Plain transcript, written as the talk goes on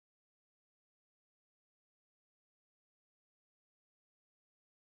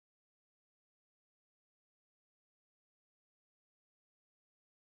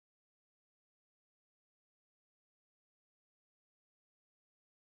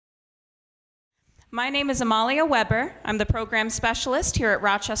My name is Amalia Weber. I'm the program specialist here at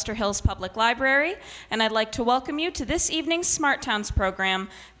Rochester Hills Public Library, and I'd like to welcome you to this evening's Smart Towns program,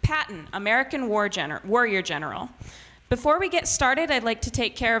 Patton, American Warrior General. Before we get started, I'd like to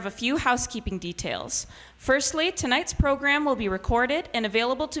take care of a few housekeeping details. Firstly, tonight's program will be recorded and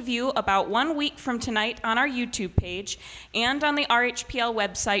available to view about 1 week from tonight on our YouTube page and on the RHPL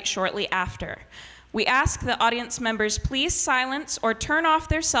website shortly after. We ask that audience members please silence or turn off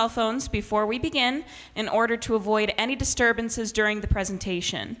their cell phones before we begin in order to avoid any disturbances during the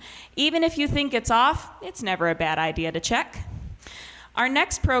presentation. Even if you think it's off, it's never a bad idea to check. Our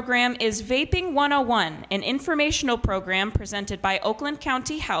next program is Vaping 101, an informational program presented by Oakland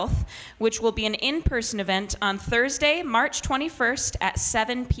County Health, which will be an in-person event on Thursday, March 21st at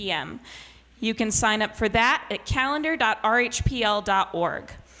 7 p.m. You can sign up for that at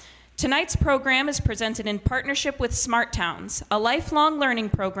calendar.rhpl.org. Tonight's program is presented in partnership with Smart Towns, a lifelong learning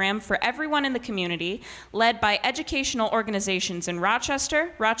program for everyone in the community, led by educational organizations in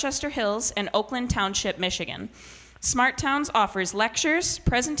Rochester, Rochester Hills, and Oakland Township, Michigan. Smart Towns offers lectures,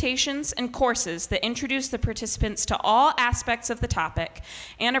 presentations, and courses that introduce the participants to all aspects of the topic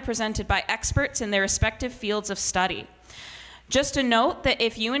and are presented by experts in their respective fields of study. Just a note that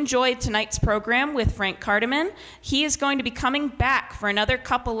if you enjoyed tonight's program with Frank Cartman, he is going to be coming back for another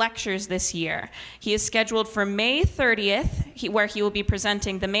couple lectures this year. He is scheduled for May 30th, where he will be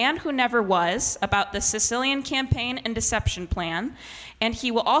presenting The Man Who Never Was about the Sicilian Campaign and Deception Plan. And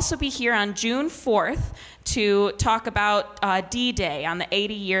he will also be here on June 4th to talk about D-Day on the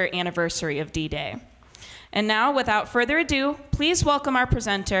 80-year anniversary of D-Day. And now, without further ado, please welcome our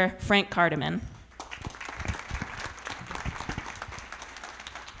presenter, Frank Cartman.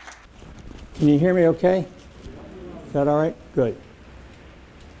 Can you hear me okay? Is that all right? Good.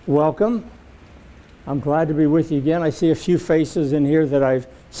 Welcome. I'm glad to be with you again. I see a few faces in here that I've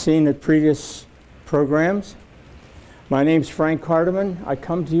seen at previous programs. My name's Frank Cartman. I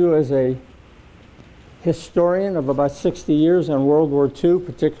come to you as a historian of about 60 years on World War II,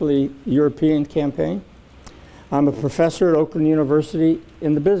 particularly European campaign. I'm a professor at Oakland University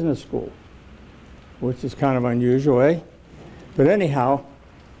in the business school, which is kind of unusual, eh? But anyhow,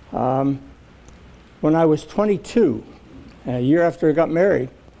 when I was 22, a year after I got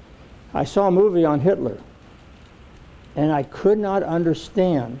married, I saw a movie on Hitler, and I could not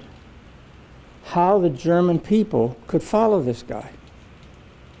understand how the German people could follow this guy.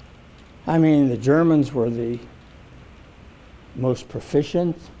 I mean, the Germans were the most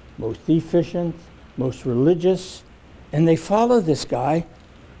proficient, most efficient, most religious, and they followed this guy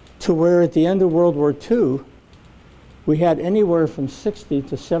to where at the end of World War II, we had anywhere from 60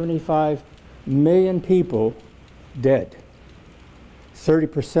 to 75 million people dead.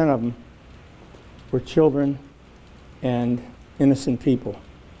 30% of them were children and innocent people.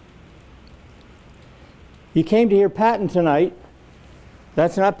 You came to hear Patton tonight.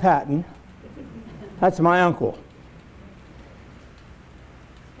 That's not Patton. That's my uncle.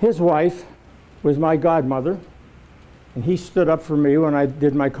 His wife was my godmother, and he stood up for me when I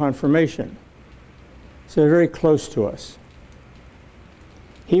did my confirmation. So they're very close to us.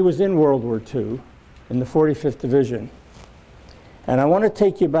 He was in World War II in the 45th Division. And I want to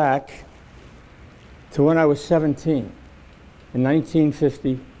take you back to when I was 17, in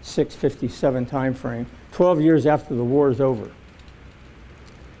 1956-57 time frame, 12 years after the war is over.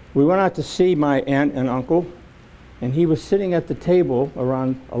 We went out to see my aunt and uncle, and he was sitting at the table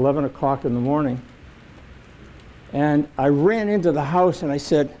around 11 o'clock in the morning. And I ran into the house and I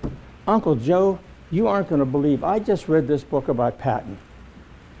said, "Uncle Joe, you aren't going to believe, I just read this book about Patton."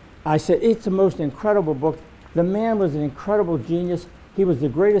 I said, "It's the most incredible book. The man was an incredible genius. He was the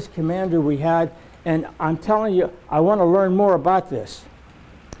greatest commander we had, and I'm telling you, I want to learn more about this."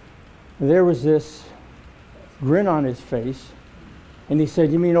 There was this grin on his face, and he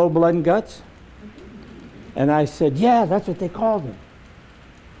said, "You mean Old Blood and Guts?" And I said, "Yeah, that's what they called him."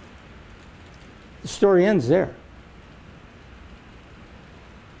 The story ends there.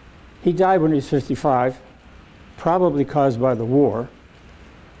 He died when he was 55, probably caused by the war,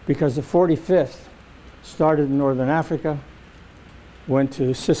 because the 45th started in Northern Africa, went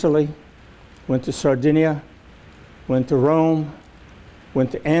to Sicily, went to Sardinia, went to Rome, went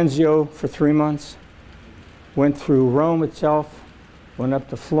to Anzio for 3 months, went through Rome itself, went up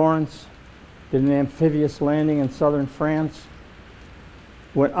to Florence, did an amphibious landing in southern France,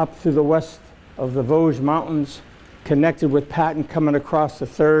 went up through the west of the Vosges Mountains, connected with Patton coming across the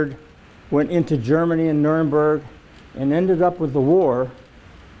 3rd, went into Germany and Nuremberg, and ended up with the war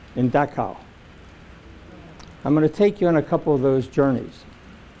in Dachau. I'm going to take you on a couple of those journeys.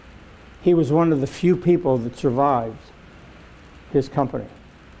 He was one of the few people that survived his company.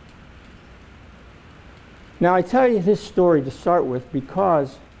 Now, I tell you this story to start with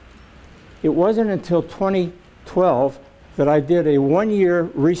because it wasn't until 2012 that I did a one-year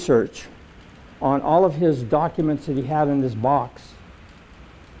research on all of his documents that he had in this box.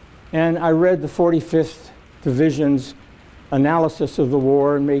 And I read the 45th Division's analysis of the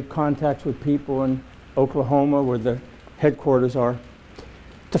war and made contacts with people in Oklahoma, where the headquarters are,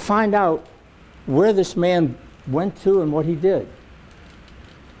 to find out where this man went to and what he did.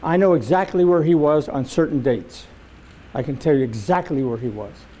 I know exactly where he was on certain dates. I can tell you exactly where he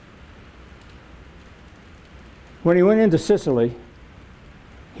was. When he went into Sicily,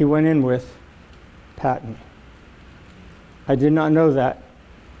 he went in with Patton. I did not know that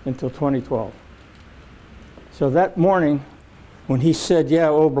until 2012. So that morning, when he said, yeah,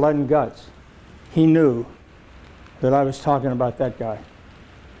 oh, blood and guts, he knew that I was talking about that guy.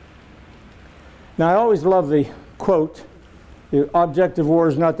 Now, I always love the quote, the object of war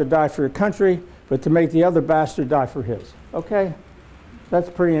is not to die for your country, but to make the other bastard die for his. Okay? That's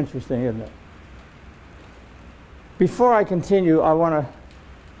pretty interesting, isn't it? Before I continue, I want to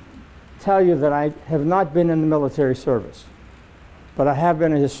tell you that I have not been in the military service, but I have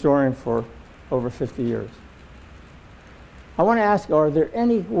been a historian for over 50 years. I want to ask, are there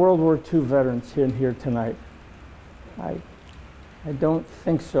any World War II veterans in here tonight? I don't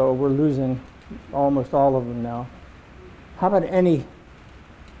think so. We're losing almost all of them now. How about any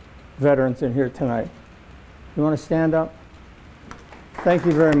veterans in here tonight? You want to stand up? Thank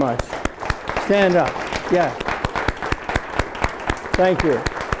you very much. Stand up. Yeah. Thank you.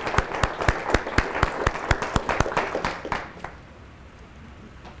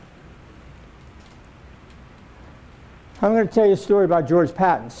 I'm going to tell you a story about George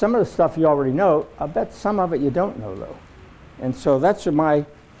Patton. Some of the stuff you already know. I bet some of it you don't know, though. And so that's what my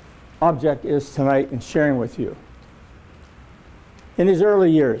object is tonight in sharing with you. In his early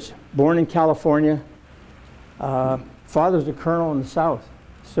years, born in California, father's a colonel in the South,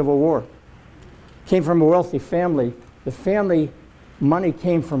 Civil War. Came from a wealthy family. The family money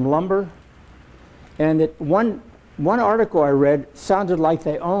came from lumber. And one article I read sounded like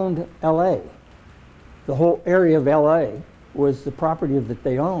they owned L.A. The whole area of L.A. was the property that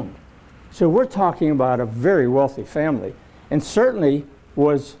they owned. So we're talking about a very wealthy family, and certainly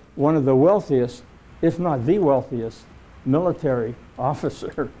was one of the wealthiest, if not the wealthiest, military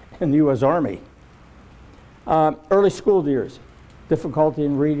officer in the U.S. Army. Early school years, difficulty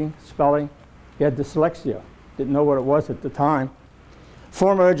in reading, spelling. He had dyslexia, didn't know what it was at the time.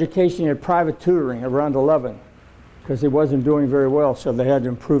 Formal education, he had private tutoring around 11 because he wasn't doing very well, so they had to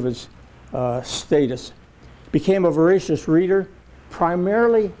improve his status. Became a voracious reader,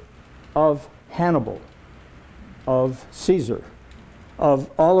 primarily of Hannibal, of Caesar, of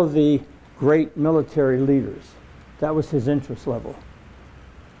all of the great military leaders. That was his interest level.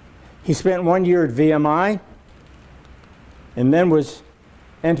 He spent 1 year at VMI and then was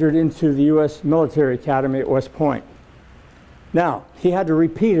entered into the U.S. Military Academy at West Point. Now, he had to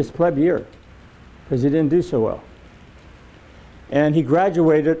repeat his plebe year because he didn't do so well. And he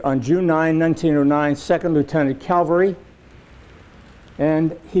graduated on June 9, 1909, second lieutenant cavalry.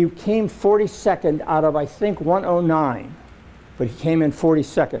 And he came 42nd out of, I think, 109. But he came in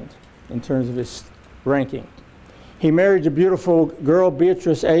 42nd in terms of his ranking. He married a beautiful girl,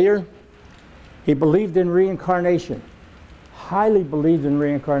 Beatrice Ayer. He believed in reincarnation, highly believed in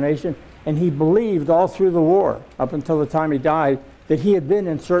reincarnation. And he believed all through the war, up until the time he died, that he had been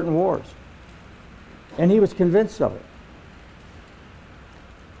in certain wars. And he was convinced of it.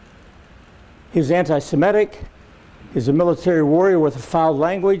 He was anti-Semitic. He's a military warrior with a foul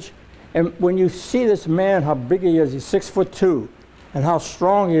language. And when you see this man, how big he is, he's 6'2", and how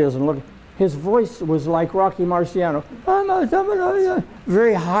strong he is, and look, his voice was like Rocky Marciano.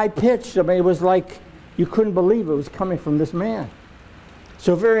 Very high-pitched. I mean, it was like you couldn't believe it was coming from this man.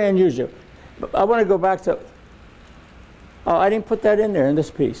 So very unusual. But I want to go back to, oh, I didn't put that in there in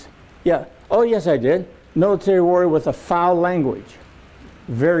this piece. Yeah, oh yes I did. Military warrior with a foul language.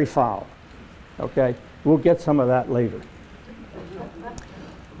 Very foul. Okay, we'll get some of that later.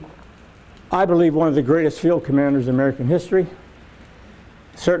 I believe one of the greatest field commanders in American history,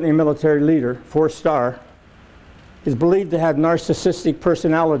 certainly a military leader, 4-star, is believed to have narcissistic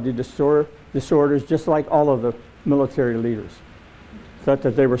personality disorders just like all of the military leaders. Thought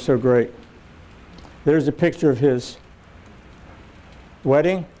that they were so great. There's a picture of his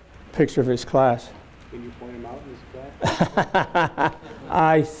wedding, picture of his class. Can you point him out in his class?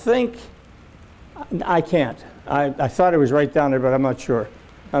 I think I can't. I thought it was right down there, but I'm not sure.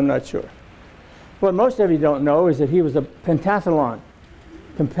 I'm not sure. What most of you don't know is that he was a pentathlon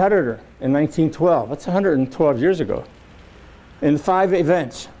competitor in 1912. That's 112 years ago. In 5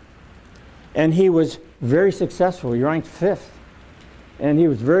 events. And he was very successful. He ranked 5th. And he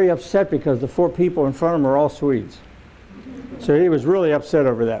was very upset because the 4 people in front of him are all Swedes. So he was really upset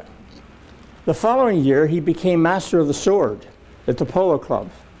over that. The following year, he became master of the sword at the polo club.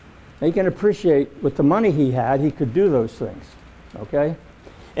 Now you can appreciate, with the money he had, he could do those things, okay?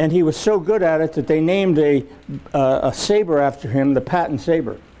 And he was so good at it that they named a saber after him, the Patton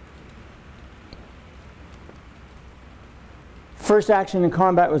saber. First action in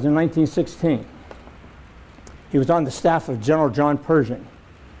combat was in 1916. He was on the staff of General John Pershing.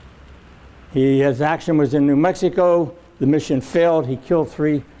 His action was in New Mexico. The mission failed. He killed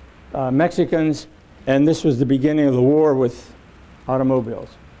 3 Mexicans, and this was the beginning of the war with automobiles.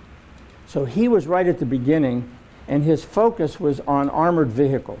 So he was right at the beginning, and his focus was on armored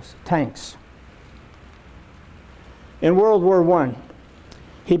vehicles, tanks. In World War I,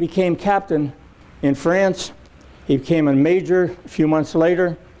 he became captain in France. He became a major a few months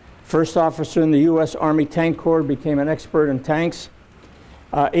later. First officer in the U.S. Army Tank Corps, became an expert in tanks.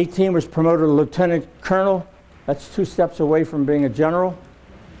 18 was promoted to lieutenant colonel. That's 2 steps away from being a general.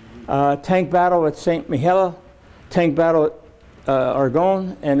 Tank battle at St. Mihiel, tank battle at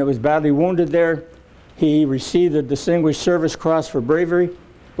Argonne, and it was badly wounded there. He received the Distinguished Service Cross for bravery,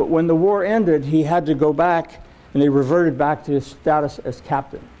 but when the war ended, he had to go back, and they reverted back to his status as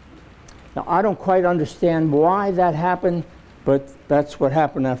captain. Now, I don't quite understand why that happened, but that's what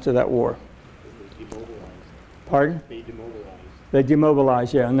happened after that war. They demobilized. Pardon? They demobilized. They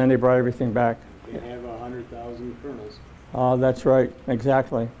demobilized, yeah, and then they brought everything back. They have 100,000 colonels. Oh, that's right,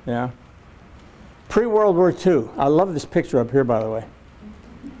 exactly, yeah. Pre-World War II, I love this picture up here, by the way.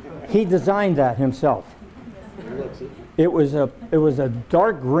 He designed that himself. It was a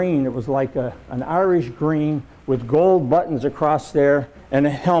dark green. It was like an Irish green with gold buttons across there and a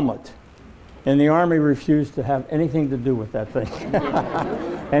helmet. And the Army refused to have anything to do with that thing.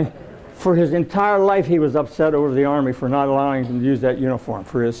 And for his entire life, he was upset over the Army for not allowing him to use that uniform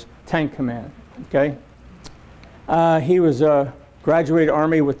for his tank command. Okay? He was a graduated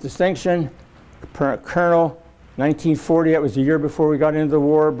Army with distinction, colonel. 1940, that was the year before we got into the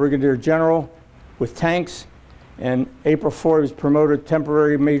war, brigadier general with tanks. And April 4, he was promoted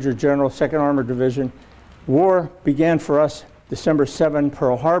temporary major general, 2nd Armored Division. War began for us December 7,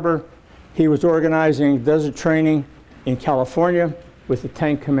 Pearl Harbor. He was organizing desert training in California with the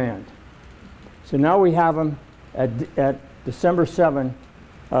tank command. So now we have him at December 7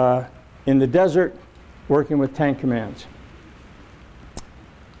 in the desert working with tank commands.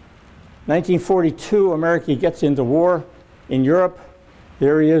 1942, America gets into war in Europe.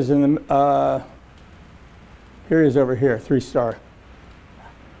 There he is in the, here he is over here, 3-star.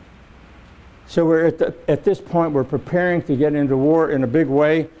 So we're at this point, we're preparing to get into war in a big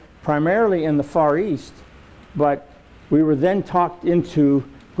way, primarily in the Far East, but we were then talked into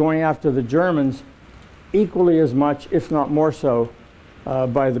going after the Germans equally as much, if not more so,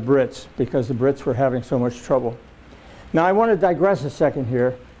 by the Brits, because the Brits were having so much trouble. Now I want to digress a second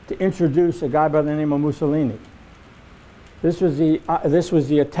here to introduce a guy by the name of Mussolini. This was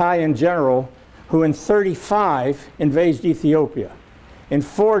the Italian general who in 35 invades Ethiopia. In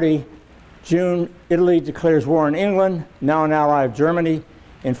 40, June, Italy declares war on England, now an ally of Germany.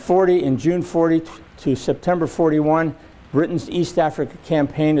 In June 40 to September 41, Britain's East Africa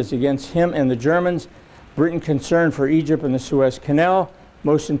campaign is against him and the Germans. Britain concerned for Egypt and the Suez Canal.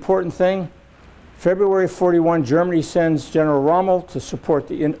 Most important thing, February 41, Germany sends General Rommel to support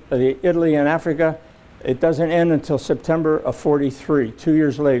the Italy in Africa. It doesn't end until September of 43, 2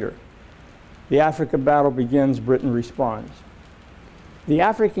 years later. The Africa battle begins, Britain responds. The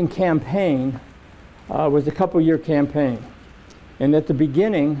African campaign was a couple-year campaign. And at the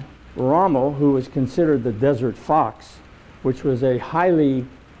beginning, Rommel, who was considered the Desert Fox, which was a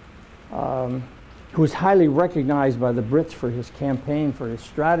who was highly recognized by the Brits for his campaign, for his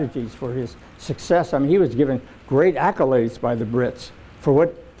strategies, for his success. I mean, he was given great accolades by the Brits for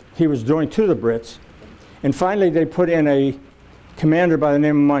what he was doing to the Brits. And finally, they put in a commander by the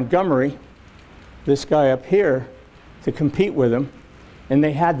name of Montgomery, this guy up here, to compete with him. And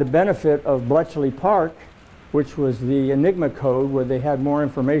they had the benefit of Bletchley Park, which was the Enigma code, where they had more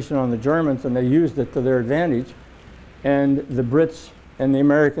information on the Germans and they used it to their advantage. And the Brits and the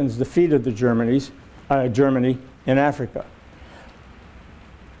Americans defeated the Germany in Africa.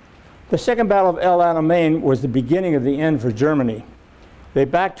 The Second Battle of El Alamein was the beginning of the end for Germany. They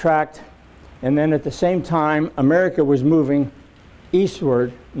backtracked, and then at the same time, America was moving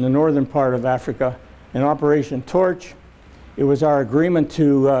eastward in the northern part of Africa in Operation Torch. It was our agreement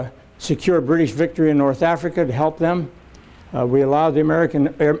to secure British victory in North Africa to help them. We allowed the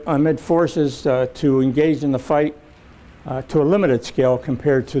American Mid forces to engage in the fight to a limited scale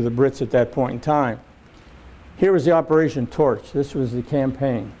compared to the Brits at that point in time. Here was the Operation Torch. This was the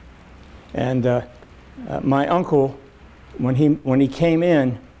campaign. And my uncle, when he came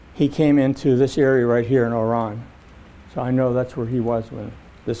into this area right here in Oran. So I know that's where he was when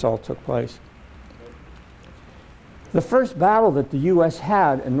this all took place. The first battle that the U.S.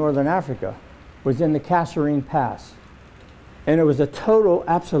 had in northern Africa was in the Kasserine Pass. And it was a total,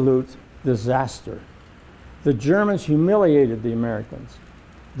 absolute disaster. The Germans humiliated the Americans,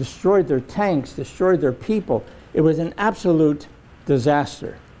 destroyed their tanks, destroyed their people. It was an absolute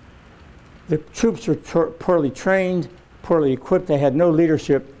disaster. The troops were poorly trained, poorly equipped. They had no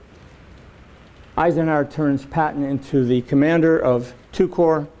leadership. Eisenhower turns Patton into the commander of 2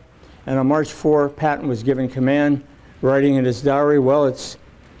 Corps, and on March 4, Patton was given command, writing in his diary, well, it's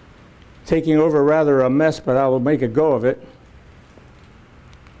taking over rather a mess, but I will make a go of it.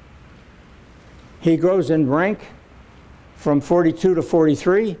 He grows in rank from 42 to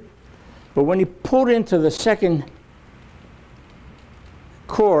 43, but when he pulled into the 2nd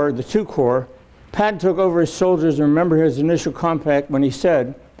Corps, the 2 Corps, Patton took over his soldiers, and remember his initial compact when he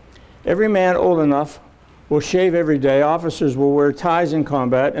said, every man old enough will shave every day, officers will wear ties in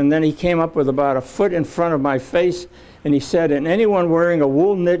combat, and then he came up with about a foot in front of my face, and he said, and anyone wearing a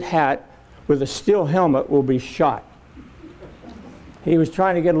wool knit hat with a steel helmet will be shot. He was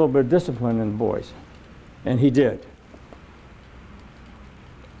trying to get a little bit of discipline in the boys, and he did.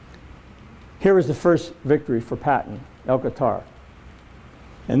 Here was the first victory for Patton, El Qatar.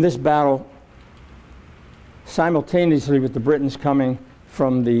 And this battle, simultaneously with the Britons coming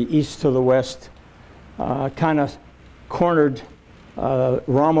from the east to the west, kind of cornered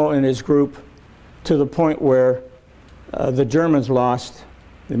Rommel and his group to the point where the Germans lost.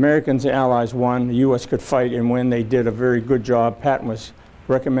 The Americans and Allies won. The U.S. could fight and win. They did a very good job. Patton was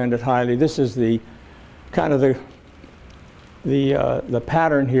recommended highly. This is the kind of the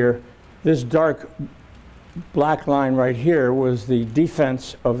pattern here. This dark black line right here was the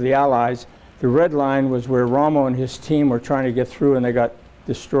defense of the Allies. The red line was where Rommel and his team were trying to get through, and they got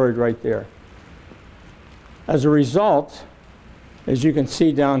destroyed right there. As a result, as you can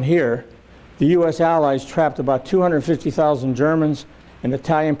see down here, the U.S. Allies trapped about 250,000 Germans and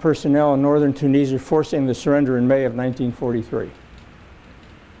Italian personnel in northern Tunisia, forcing the surrender in May of 1943.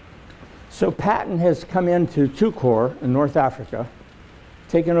 So Patton has come into 2 Corps in North Africa,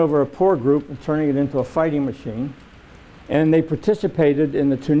 taken over a poor group and turning it into a fighting machine. And they participated in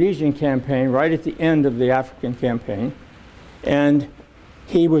the Tunisian campaign right at the end of the African campaign. And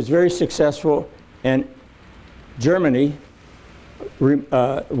he was very successful, and Germany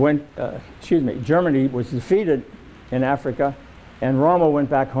Germany was defeated in Africa, and Rommel went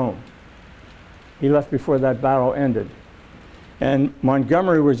back home. He left before that battle ended. And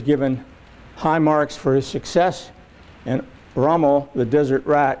Montgomery was given high marks for his success, and Rommel, the desert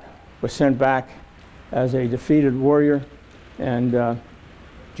rat, was sent back as a defeated warrior, and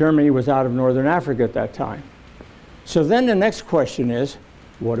Germany was out of northern Africa at that time. So then the next question is,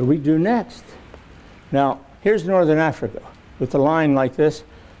 what do we do next? Now, here's northern Africa with a line like this.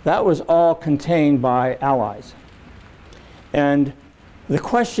 That was all contained by Allies. And the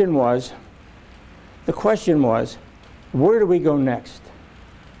question was, where do we go next?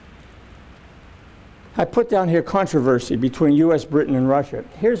 I put down here controversy between U.S., Britain, and Russia.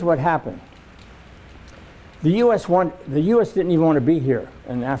 Here's what happened. The U.S. didn't even want to be here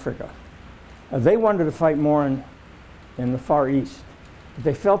in Africa. They wanted to fight more in the Far East. But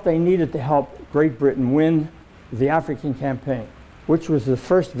they felt they needed to help Great Britain win the African campaign, which was the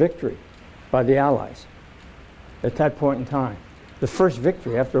first victory by the Allies at that point in time. The first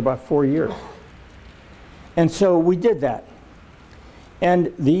victory after about 4 years. And so we did that.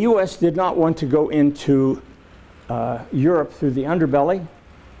 And the U.S. did not want to go into Europe through the underbelly.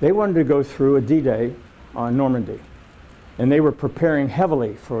 They wanted to go through a D-Day on Normandy. And they were preparing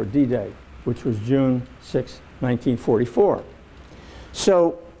heavily for D-Day, which was June 6, 1944.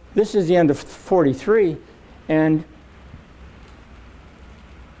 So this is the end of 43, and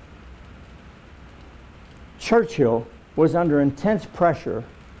Churchill was under intense pressure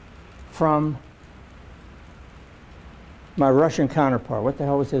from my Russian counterpart. What the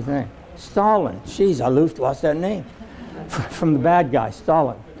hell was his name? Stalin. Jeez, I lost that name. From the bad guy,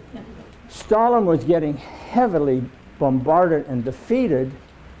 Stalin. Stalin was getting heavily bombarded and defeated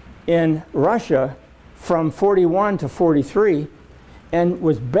in Russia from 41 to 43, and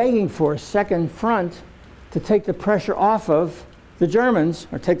was begging for a second front to take the pressure off of the Germans,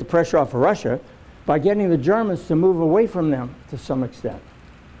 or take the pressure off of Russia, by getting the Germans to move away from them to some extent.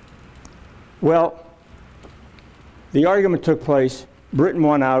 Well, the argument took place. Britain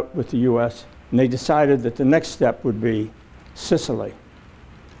won out with the U.S., And they decided that the next step would be Sicily.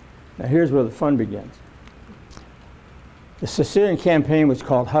 Now here's where the fun begins. The Sicilian campaign was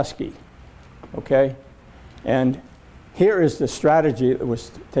called Husky, okay? And here is the strategy that was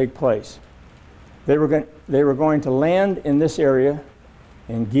to take place. They were going to land in this area,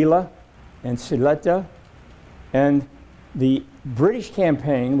 in Gila and Sileta, and the British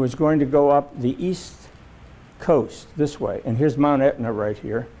campaign was going to go up the east coast this way. And here's Mount Etna right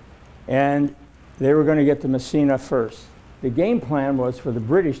here. And they were going to get to Messina first. The game plan was for the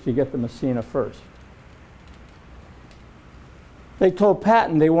British to get to Messina first. They told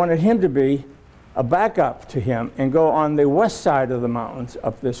Patton they wanted him to be a backup to him and go on the west side of the mountains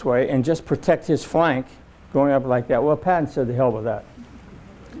up this way and just protect his flank going up like that. Well, Patton said the hell with that.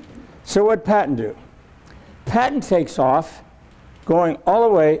 So what'd Patton do? Patton takes off going all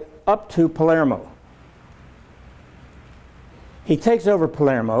the way up to Palermo. He takes over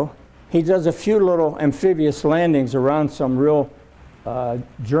Palermo. He does a few little amphibious landings around some real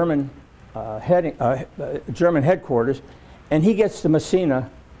German headquarters, and he gets to Messina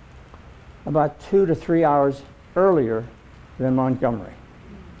about 2 to 3 hours earlier than Montgomery.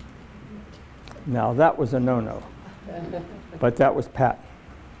 Now that was a no-no, but that was Patton.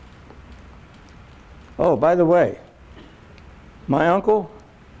 Oh, by the way, my uncle,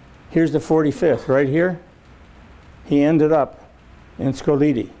 here's the 45th right here. He ended up in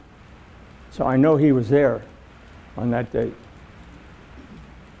Scoliti. So I know he was there on that date.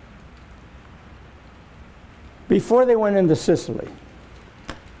 Before they went into Sicily,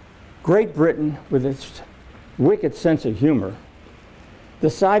 Great Britain, with its wicked sense of humor,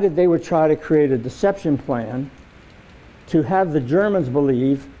 decided they would try to create a deception plan to have the Germans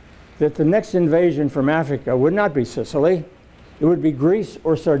believe that the next invasion from Africa would not be Sicily, it would be Greece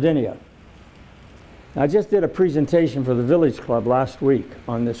or Sardinia. I just did a presentation for the Village Club last week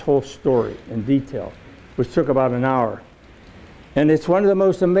on this whole story in detail, which took about an hour. And it's one of the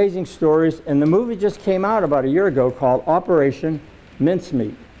most amazing stories, and the movie just came out about a year ago called Operation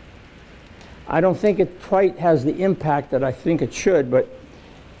Mincemeat. I don't think it quite has the impact that I think it should, but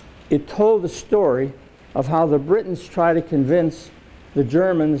it told the story of how the Britons tried to convince the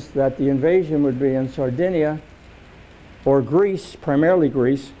Germans that the invasion would be in Sardinia or Greece, primarily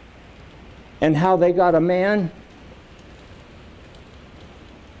Greece, and how they got a man,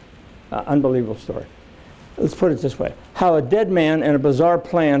 unbelievable story. Let's put it this way, how a dead man and a bizarre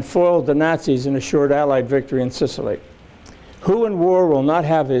plan foiled the Nazis and assured Allied victory in Sicily. Who in war will not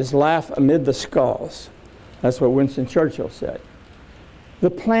have his laugh amid the skulls? That's what Winston Churchill said.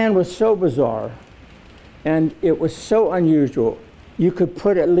 The plan was so bizarre and it was so unusual, you could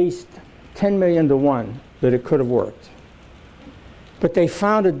put at least 10 million to 1 that it could have worked. But they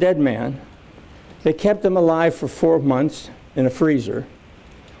found a dead man. They kept him alive for 4 months in a freezer.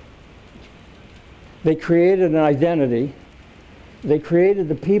 They created an identity. They created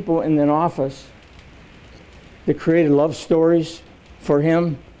the people in an office. They created love stories for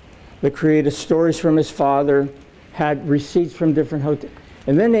him. They created stories from his father, had receipts from different hotels.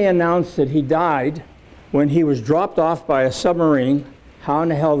 And then they announced that he died when he was dropped off by a submarine. How in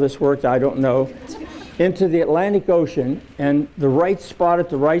the hell this worked, I don't know. Into the Atlantic Ocean, and the right spot at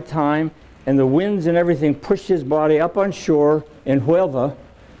the right time, and the winds and everything pushed his body up on shore in Huelva,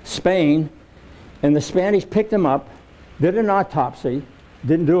 Spain, and the Spanish picked him up, did an autopsy,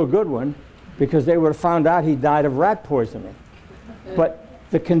 didn't do a good one, because they would have found out he died of rat poisoning. But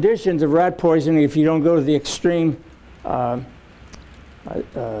the conditions of rat poisoning, if you don't go to the extreme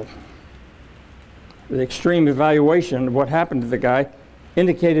evaluation of what happened to the guy,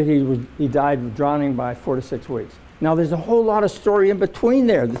 indicated he died of drowning by 4 to 6 weeks. Now there's a whole lot of story in between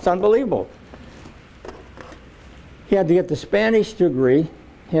there that's unbelievable. He had to get the Spanish to agree.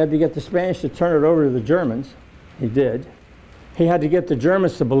 He had to get the Spanish to turn it over to the Germans. He did. He had to get the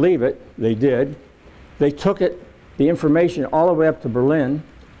Germans to believe it. They did. They took it, the information, all the way up to Berlin.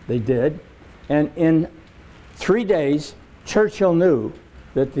 They did. And in 3 days, Churchill knew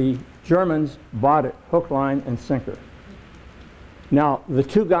that the Germans bought it hook, line, and sinker. Now, the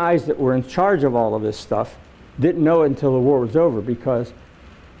 2 guys that were in charge of all of this stuff didn't know it until the war was over, because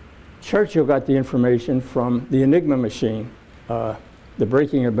Churchill got the information from the Enigma machine, the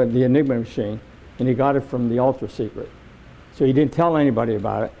breaking of the Enigma machine, and he got it from the ultra secret. So he didn't tell anybody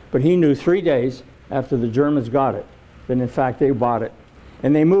about it, but he knew 3 days after the Germans got it that in fact they bought it.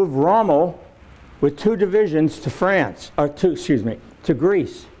 And they moved Rommel with 2 divisions to to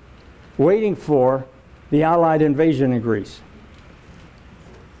Greece, waiting for the Allied invasion in Greece.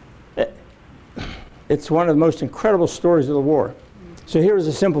 It's one of the most incredible stories of the war. So here is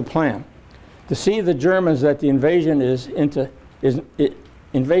a simple plan. To see the Germans that the invasion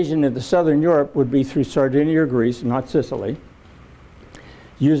invasion into southern Europe would be through Sardinia or Greece, not Sicily.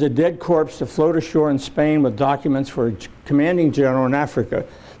 Use a dead corpse to float ashore in Spain with documents for a commanding general in Africa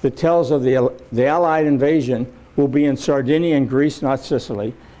that tells of the Allied invasion will be in Sardinia and Greece, not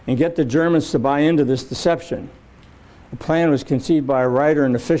Sicily, and get the Germans to buy into this deception. The plan was conceived by a writer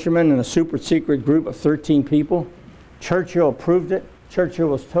and a fisherman in a super secret group of 13 people. Churchill approved it. Churchill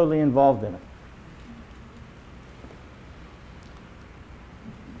was totally involved in it.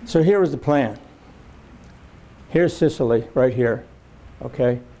 So here was the plan. Here's Sicily right here.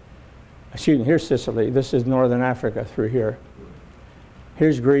 Okay? Excuse me, here's Sicily. This is northern Africa through here.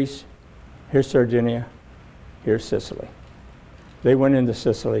 Here's Greece. Here's Sardinia. Here's Sicily. They went into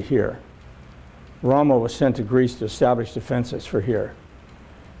Sicily here. Rommel was sent to Greece to establish defenses for here.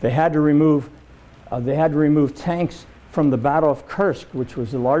 They had to remove tanks from the Battle of Kursk, which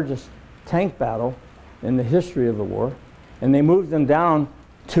was the largest tank battle in the history of the war, and they moved them down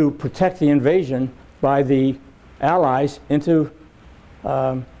to protect the invasion by the Allies into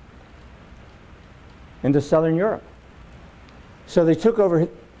southern Europe. So they took over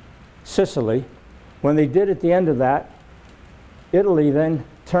Sicily. When they did at the end of that, Italy then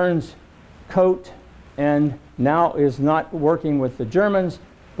turns coat and now is not working with the Germans,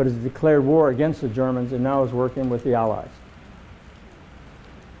 but has declared war against the Germans and now is working with the Allies.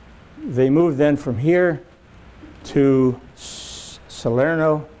 They moved then from here to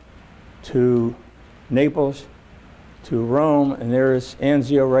Salerno, to Naples, to Rome, and there is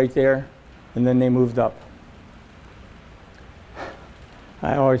Anzio right there, and then they moved up.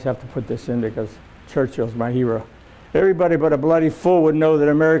 I always have to put this in because Churchill's my hero. Everybody but a bloody fool would know that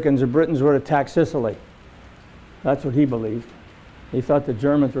Americans or Britons would attack Sicily. That's what he believed. He thought the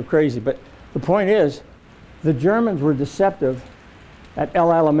Germans were crazy. But the point is, the Germans were deceptive at El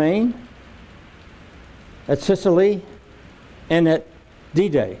Alamein, at Sicily, and at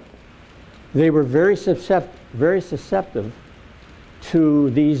D-Day. They were very susceptible to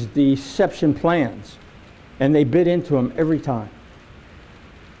these deception plans, and they bit into them every time.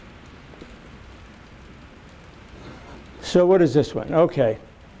 So what is this one? Okay.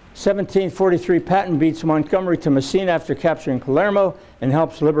 1743, Patton beats Montgomery to Messina after capturing Palermo and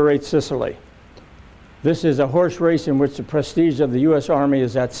helps liberate Sicily. This is a horse race in which the prestige of the U.S. Army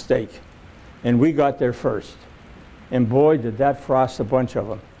is at stake. And we got there first. And boy, did that frost a bunch of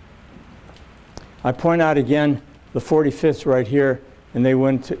them. I point out again the 45th right here, and they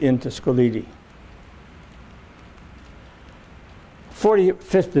went into Scolidi.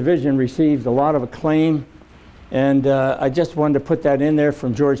 45th Division received a lot of acclaim. And I just wanted to put that in there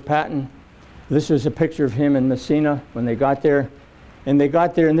from George Patton. This was a picture of him in Messina when they got there. And they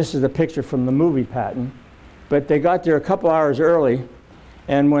got there, and this is a picture from the movie Patton. But they got there a couple hours early,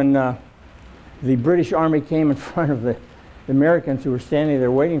 and when the British Army came in front of the Americans who were standing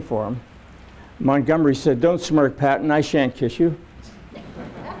there waiting for them, Montgomery said, "Don't smirk, Patton, I shan't kiss you."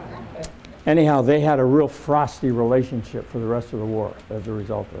 Anyhow, they had a real frosty relationship for the rest of the war as a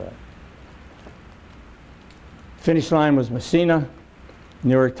result of that. Finish line was Messina.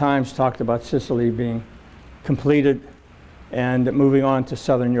 New York Times talked about Sicily being completed and moving on to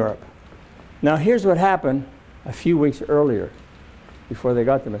southern Europe. Now here's what happened a few weeks earlier before they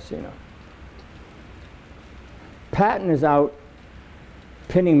got to Messina. Patton is out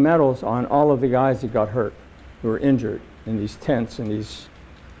pinning medals on all of the guys that got hurt, who were injured in these tents and these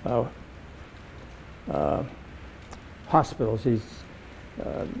hospitals, these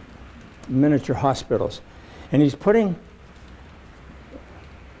miniature hospitals. And he's putting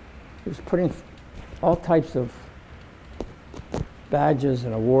all types of badges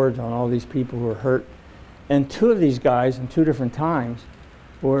and awards on all these people who were hurt. And two of these guys, in two different times,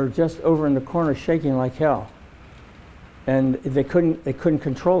 were just over in the corner shaking like hell. And they couldn't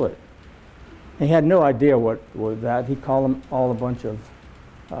control it. He had no idea what was that. He called them all a bunch of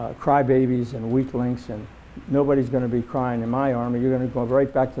crybabies and weaklings, and nobody's going to be crying in my army. You're going to go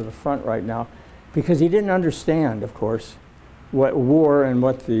right back to the front right now. Because he didn't understand, of course, what war and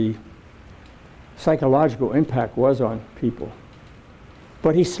what the psychological impact was on people.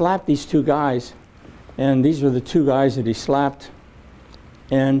 But he slapped these two guys, and these were the two guys that he slapped.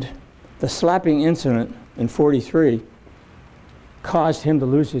 And the slapping incident in '43 caused him to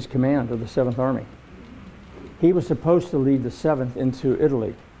lose his command of the 7th Army. He was supposed to lead the 7th into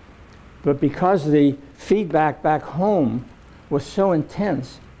Italy. But because the feedback back home was so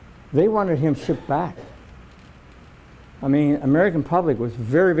intense, they wanted him shipped back. I mean, American public was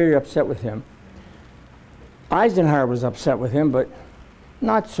very, very upset with him. Eisenhower was upset with him, but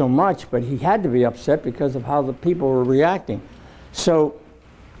not so much, but he had to be upset because of how the people were reacting. So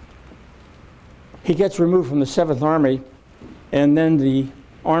he gets removed from the 7th Army, and then the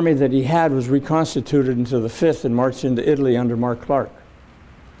army that he had was reconstituted into the 5th and marched into Italy under Mark Clark.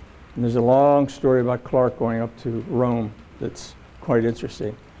 And there's a long story about Clark going up to Rome that's quite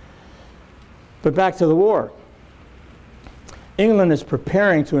interesting. But back to the war. England is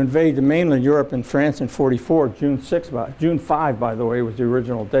preparing to invade the mainland Europe and France in 44, June 5, by the way, was the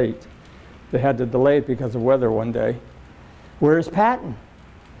original date. They had to delay it because of weather one day. Where is Patton?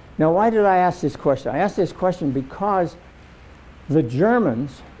 Now, why did I ask this question? I asked this question because the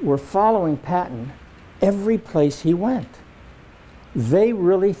Germans were following Patton every place he went. They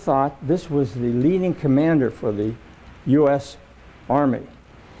really thought this was the leading commander for the U.S. Army,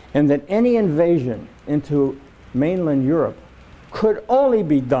 and that any invasion into mainland Europe could only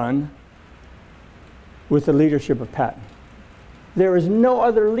be done with the leadership of Patton. There is no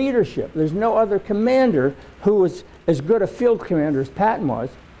other leadership. There's no other commander who was as good a field commander as Patton was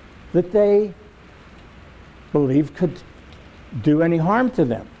that they believed could do any harm to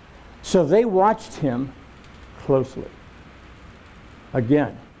them. So they watched him closely.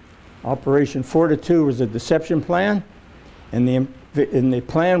 Again, Operation Fortitude was a deception plan, and the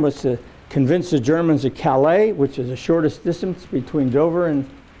plan was to convince the Germans at Calais, which is the shortest distance between Dover and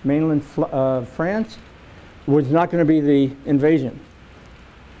mainland France, was not going to be the invasion.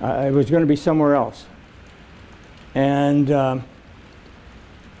 It was going to be somewhere else. And no,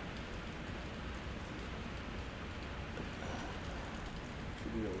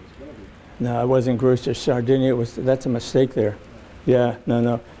 it wasn't Gloucester, Sardinia. That's a mistake there. Yeah,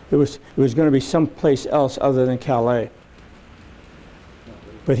 no. It was going to be someplace else other than Calais.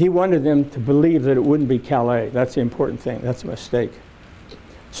 But he wanted them to believe that it wouldn't be Calais. That's the important thing. That's a mistake.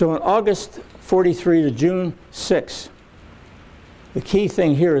 So in August 43 to June 6, the key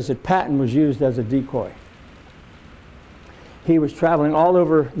thing here is that Patton was used as a decoy. He was traveling all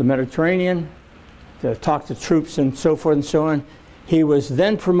over the Mediterranean to talk to troops and so forth and so on. He was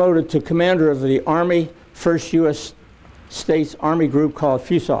then promoted to commander of the Army, 1st U.S. States Army group called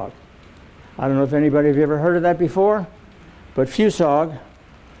FUSOG. I don't know if anybody have ever heard of that before, but FUSOG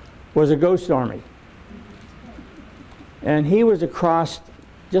was a ghost army. And he was across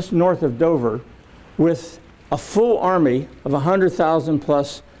just north of Dover with a full army of 100,000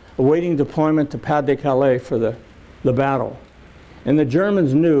 plus awaiting deployment to Pas-de-Calais for the battle. And the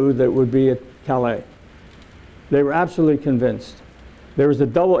Germans knew that it would be at Calais. They were absolutely convinced. There was a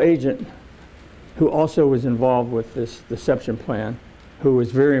double agent who also was involved with this deception plan, who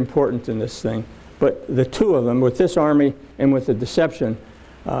was very important in this thing. But the two of them, with this army and with the deception,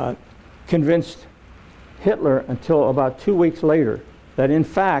 convinced Hitler until about 2 weeks later that in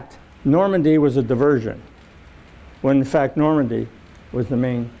fact Normandy was a diversion, when in fact Normandy was the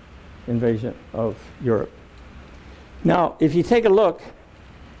main invasion of Europe. Now, if you take a look,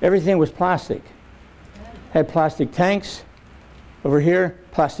 everything was plastic. Had plastic tanks over here,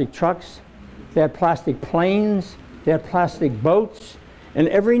 plastic trucks. They had plastic planes. They had plastic boats. And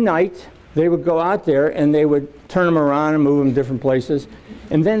every night they would go out there and they would turn them around and move them different places.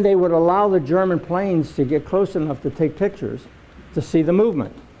 And then they would allow the German planes to get close enough to take pictures to see the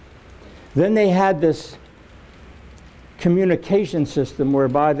movement. Then they had this communication system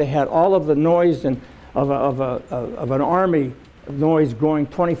whereby they had all of the noise and of an army noise going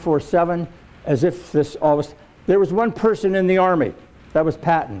 24/7, as if this always. There was one person in the army. That was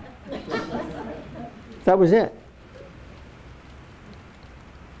Patton. That was it.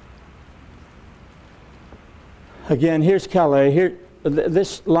 Again, here's Calais. Here,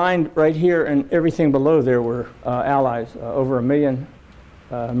 this line right here and everything below there were allies. Over 1 million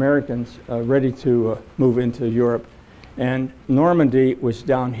Americans ready to move into Europe. And Normandy was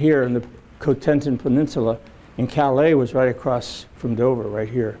down here in the Cotentin Peninsula, and Calais was right across from Dover, right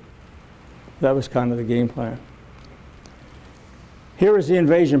here. That was kind of the game plan. Here was the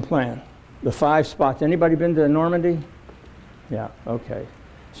invasion plan, the 5 spots. Anybody been to Normandy? Yeah, okay.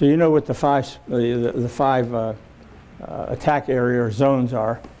 So you know what the five attack area or zones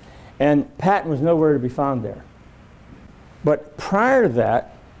are. And Patton was nowhere to be found there. But prior to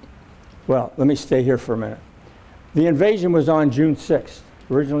that, well, let me stay here for a minute. The invasion was on June 6th,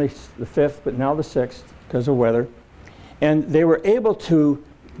 originally the 5th, but now the 6th because of weather. And they were able to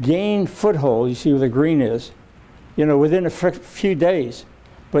gain foothold, you see where the green is, you know, within a few days.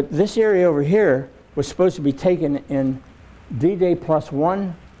 But this area over here was supposed to be taken in D-Day plus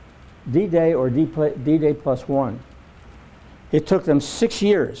 1, D-Day or D-Day plus 1. It took them 6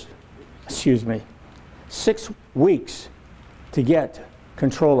 weeks to get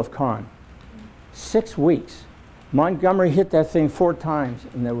control of Caen. 6 weeks. Montgomery hit that thing 4 times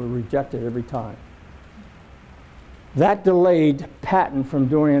and they were rejected every time. That delayed Patton from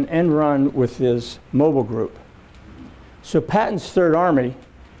doing an end run with his mobile group. So Patton's Third Army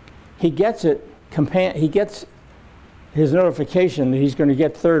he gets his notification that he's going to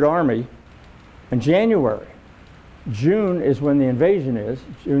get Third Army in January. June is when the invasion is,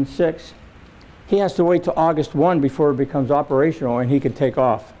 June 6th. He has to wait till August 1 before it becomes operational and he can take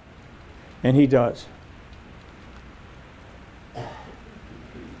off. And he does.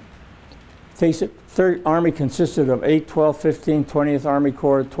 Face it, 3rd Army consisted of 8, 12, 15, 20th Army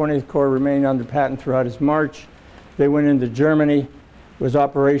Corps. 20th Corps remained under Patton throughout his march. They went into Germany, was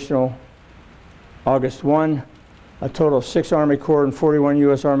operational August 1. A total of 6 Army Corps and 41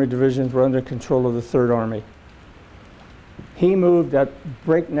 U.S. Army divisions were under control of the 3rd Army. He moved at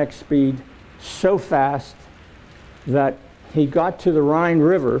breakneck speed so fast that he got to the Rhine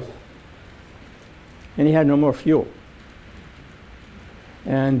River and he had no more fuel.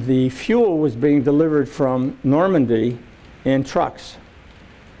 And the fuel was being delivered from Normandy in trucks.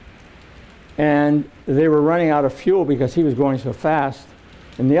 And they were running out of fuel because he was going so fast.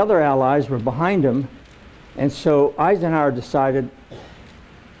 And the other allies were behind him. And so Eisenhower decided,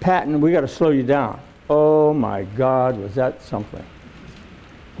 Patton, we got to slow you down. Oh my God, was that something.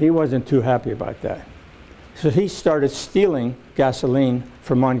 He wasn't too happy about that. So he started stealing gasoline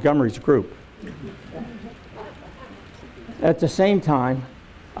from Montgomery's group. At the same time,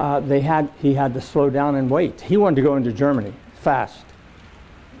 he had to slow down and wait. He wanted to go into Germany fast.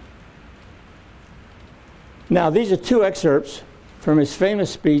 Now, these are 2 excerpts from his famous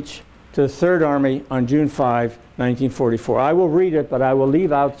speech to the 3rd Army on June 5, 1944. I will read it, but I will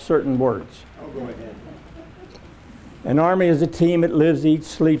leave out certain words. Oh, go ahead. An army is a team. It lives, eats,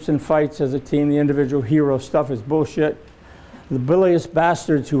 sleeps, and fights as a team. The individual hero stuff is bullshit. The bilious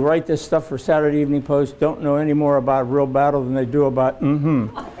bastards who write this stuff for Saturday Evening Post don't know any more about real battle than they do about And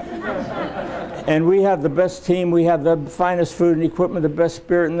we have the best team. We have the finest food and equipment, the best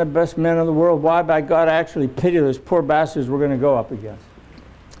spirit, and the best men in the world. Why, by God, I actually pity those poor bastards we're going to go up against.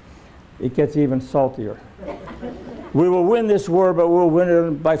 It gets even saltier. We will win this war, but we'll win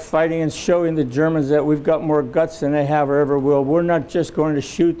it by fighting and showing the Germans that we've got more guts than they have or ever will. We're not just going to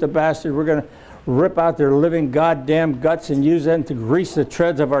shoot the bastards. We're going to rip out their living goddamn guts and use them to grease the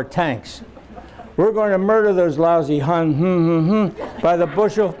treads of our tanks. We're going to murder those lousy Hun by the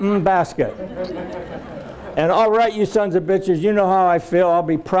bushel basket. And all right, you sons of bitches, you know how I feel. I'll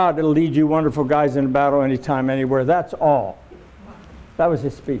be proud to lead you wonderful guys in battle anytime, anywhere. That's all. That was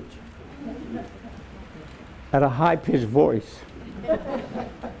his speech. At a high-pitched voice.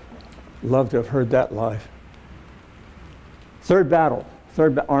 Love to have heard that live. 3rd battle,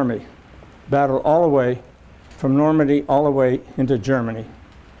 3rd Army, battled all the way from Normandy all the way into Germany.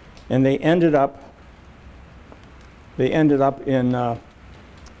 And they ended up in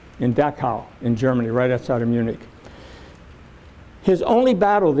Dachau in Germany, right outside of Munich. His only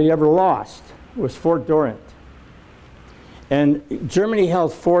battle that he ever lost was Fort Dorient. And Germany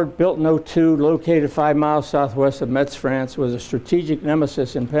held Fort, built in 02, located 5 miles southwest of Metz, France, was a strategic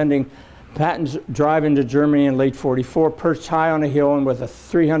nemesis impending Patton's drive into Germany in late 44. Perched high on a hill and with a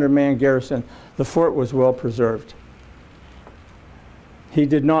 300-man garrison, the fort was well preserved. He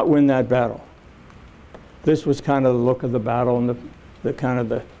did not win that battle. This was kind of the look of the battle and the kind of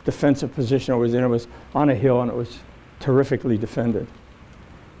the defensive position it was in. It was on a hill and it was terrifically defended.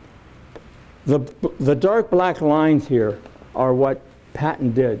 The dark black lines here are what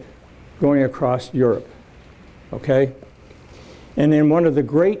Patton did going across Europe, okay? And in one of the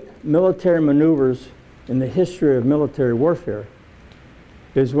great military maneuvers in the history of military warfare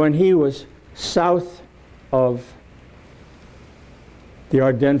is when he was south of the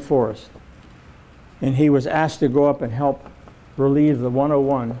Ardennes forest. And he was asked to go up and help relieve the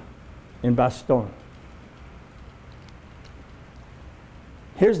 101 in Bastogne.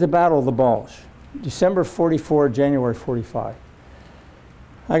 Here's the Battle of the Bulge, December 44, January 45.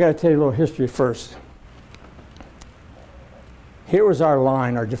 I got to tell you a little history first. Here was our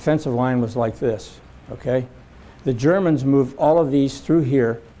line. Our defensive line was like this, okay? The Germans moved all of these through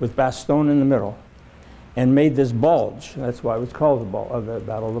here with Bastogne in the middle and made this bulge. That's why it was called the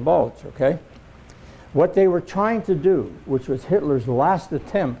Battle of the Bulge, okay? What they were trying to do, which was Hitler's last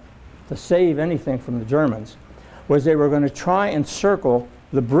attempt to save anything from the Germans, was they were going to try and circle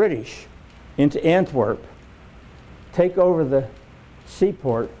the British into Antwerp, take over the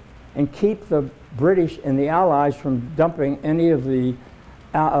seaport, and keep the British and the Allies from dumping any of the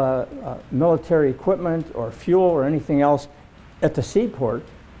military equipment or fuel or anything else at the seaport,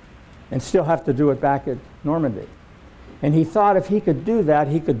 and still have to do it back at Normandy. And he thought if he could do that,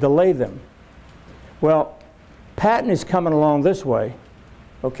 he could delay them. Well, Patton is coming along this way,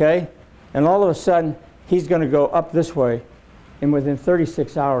 okay? And all of a sudden, he's going to go up this way, and within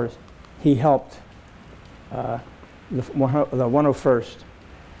 36 hours, he helped the 101st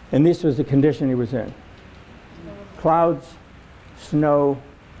And this was the condition he was in. Clouds, snow,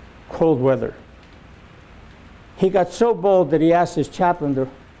 cold weather. He got so bold that he asked his chaplain to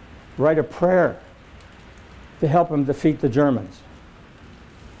write a prayer to help him defeat the Germans.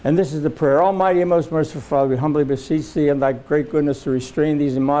 And this is the prayer. Almighty and most merciful Father, we humbly beseech thee in thy great goodness to restrain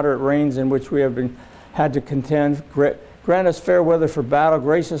these immoderate rains in which we have had to contend. Grant us fair weather for battle.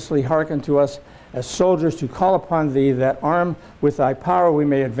 Graciously hearken to us as soldiers to call upon thee, that armed with thy power we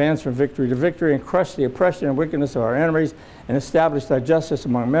may advance from victory to victory and crush the oppression and wickedness of our enemies and establish thy justice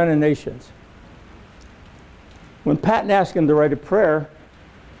among men and nations. When Patton asked him to write a prayer,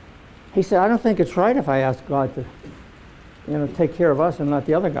 he said, I don't think it's right if I ask God to, take care of us and not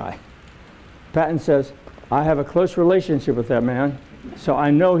the other guy. Patton says, I have a close relationship with that man, so I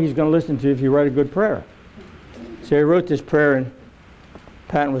know he's going to listen to you if you write a good prayer. So he wrote this prayer, and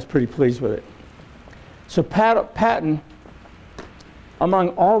Patton was pretty pleased with it. So Patton, among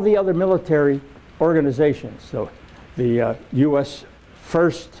all the other military organizations, so the U.S.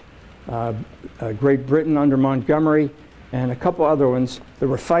 First, Great Britain under Montgomery, and a couple other ones that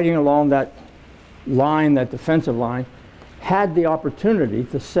were fighting along that line, that defensive line, had the opportunity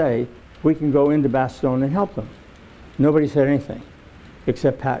to say, we can go into Bastogne and help them. Nobody said anything,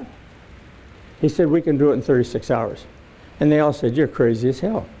 except Patton. He said, we can do it in 36 hours. And they all said, you're crazy as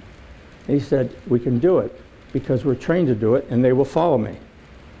hell. And he said, we can do it because we're trained to do it, and they will follow me.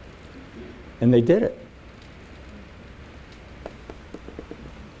 And they did it.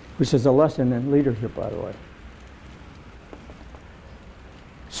 Which is a lesson in leadership, by the way.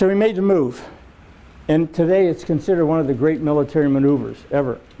 So he made the move. And today it's considered one of the great military maneuvers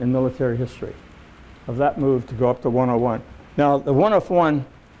ever in military history, of that move to go up to 101. Now, the 101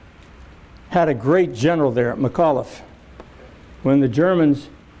 had a great general there, McAuliffe. When the Germans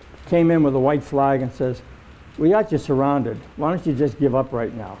came in with a white flag and says, we got you surrounded. Why don't you just give up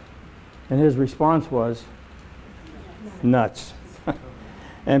right now? And his response was, nuts.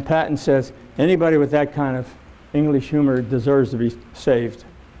 And Patton says, anybody with that kind of English humor deserves to be saved.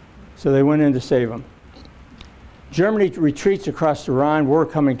 So they went in to save him. Germany retreats across the Rhine. War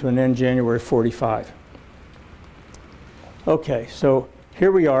coming to an end January 45. Okay, so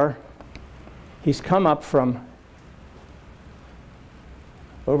here we are. He's come up from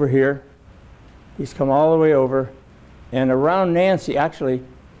over here. He's come all the way over. And around Nancy, actually,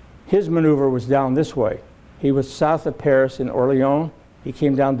 his maneuver was down this way. He was south of Paris in Orléans. He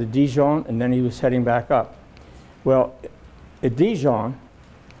came down to Dijon, and then he was heading back up. Well, at Dijon,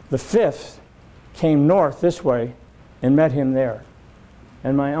 the 5th came north this way and met him there.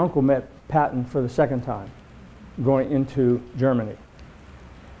 And my uncle met Patton for the second time, going into Germany.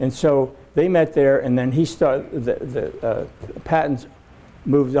 And so they met there, and then he started, Patton's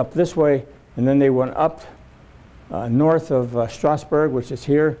moved up this way, and then they went up north of Strasbourg, which is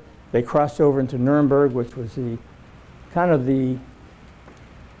here. They crossed over into Nuremberg, which was the kind of the,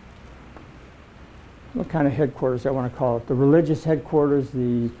 what kind of headquarters I want to call it? The religious headquarters,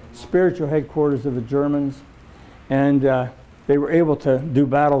 the spiritual headquarters of the Germans. And they were able to do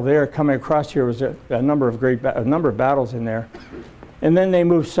battle there. Coming across here was a number of battles in there. And then they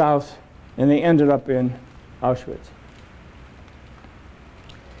moved south, and they ended up in Auschwitz.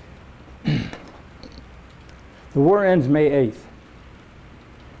 The war ends May 8th.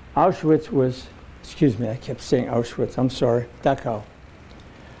 Auschwitz was, excuse me, I kept saying Auschwitz, I'm sorry, Dachau.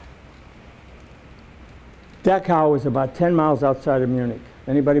 Dachau was about 10 miles outside of Munich.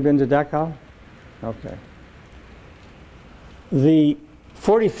 Anybody been to Dachau? Okay. The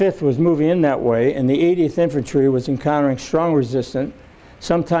 45th was moving in that way, and the 80th Infantry was encountering strong resistance.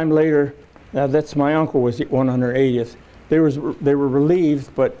 Sometime later, that's my uncle was the 180th. They were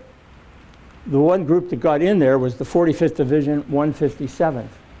relieved, but the one group that got in there was the 45th Division, 157th.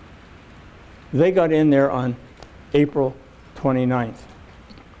 They got in there on April 29th.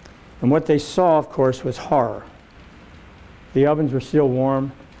 And what they saw, of course, was horror. The ovens were still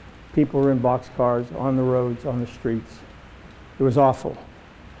warm. People were in boxcars, on the roads, on the streets. It was awful.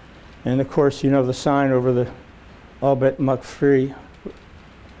 And of course, you know the sign over the Albet Muck free,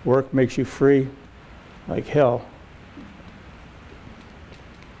 work makes you free, like hell.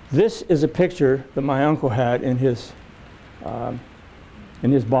 This is a picture that my uncle had in his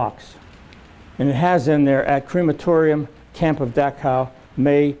box. And it has in there, at crematorium, camp of Dachau,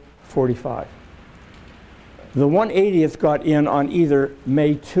 May 45. The 180th got in on either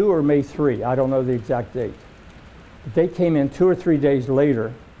May 2 or May 3. I don't know the exact date. But they came in 2 or 3 days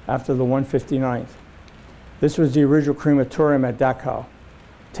later after the 159th. This was the original crematorium at Dachau,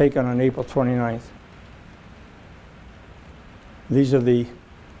 taken on April 29th. These are the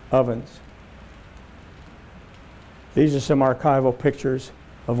ovens. These are some archival pictures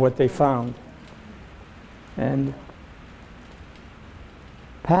of what they found. And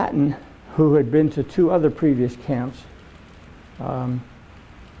Patton, who had been to 2 other previous camps,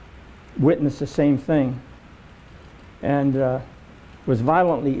 witnessed the same thing and was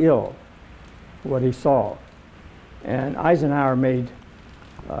violently ill, what he saw. And Eisenhower made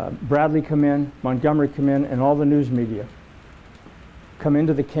Bradley come in, Montgomery come in, and all the news media come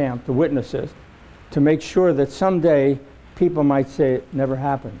into the camp, the witnesses, to make sure that someday people might say it never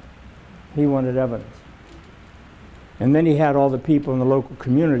happened. He wanted evidence. And then he had all the people in the local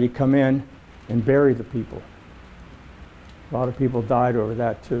community come in and bury the people. A lot of people died over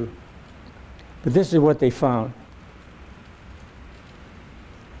that too. But this is what they found.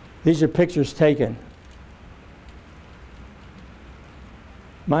 These are pictures taken.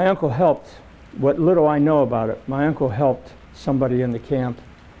 My uncle helped, what little I know about it, my uncle helped somebody in the camp,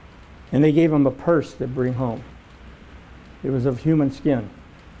 and they gave him a purse to bring home. It was of human skin.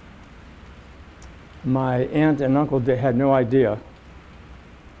 My aunt and uncle had no idea,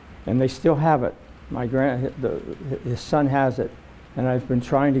 and they still have it. His son has it, and I've been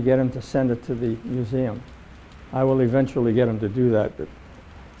trying to get him to send it to the museum. I will eventually get him to do that, but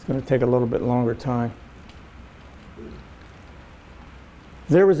it's going to take a little bit longer time.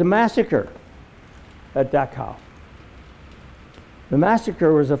 There was a massacre at Dachau. The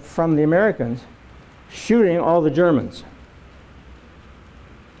massacre was from the Americans shooting all the Germans.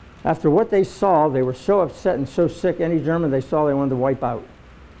 After what they saw, they were so upset and so sick, any German they saw they wanted to wipe out.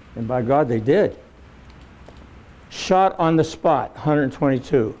 And by God, they did. Shot on the spot,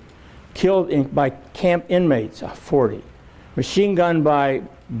 122. Killed by camp inmates, 40. Machine gun by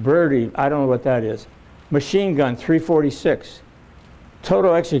Birdie, I don't know what that is. Machine gun, 346.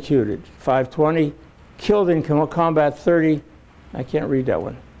 Total executed, 520. Killed in combat, 30. I can't read that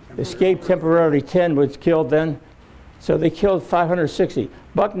one. Escaped temporarily, 10 was killed then. So they killed 560.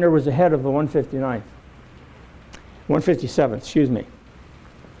 Buckner was the head of the 159th. 157th, excuse me.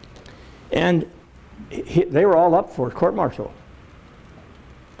 And they were all up for court-martial.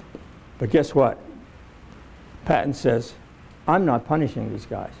 But guess what? Patton says, I'm not punishing these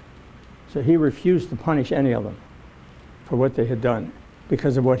guys. So he refused to punish any of them for what they had done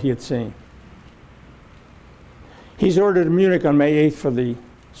because of what he had seen. He's ordered to Munich on May 8th for the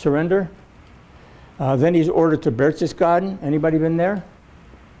surrender. Then he's ordered to Berchtesgaden. Anybody been there?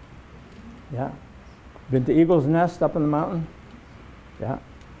 Yeah. Been to Eagle's Nest up in the mountain? Yeah.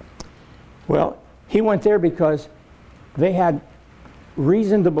 Well, he went there because they had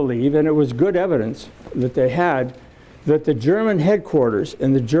reason to believe, and it was good evidence that they had, that the German headquarters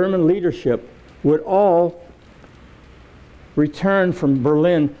and the German leadership would all return from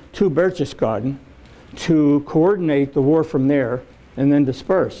Berlin to Berchtesgaden to coordinate the war from there and then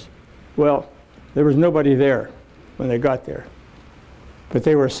disperse. Well, there was nobody there when they got there. But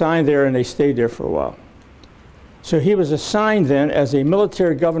they were assigned there and they stayed there for a while. So he was assigned then as a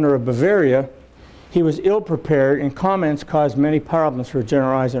military governor of Bavaria. He was ill-prepared and comments caused many problems for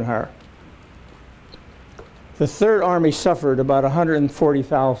General Eisenhower. The Third Army suffered about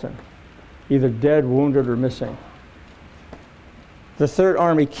 140,000, either dead, wounded, or missing. The Third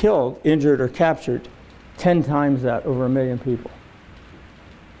Army killed, injured, or captured 10 times that, over 1 million people.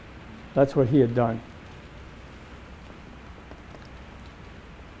 That's what he had done.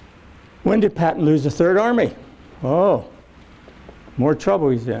 When did Patton lose the Third Army? Oh, more trouble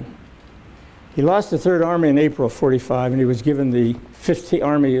he's in. He lost the Third Army in April of 45, and he was given the 15th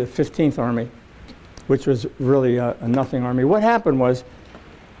Army, which was really a nothing army. What happened was,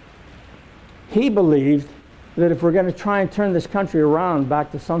 he believed that if we're going to try and turn this country around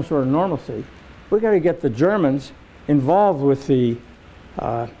back to some sort of normalcy, we've got to get the Germans involved with the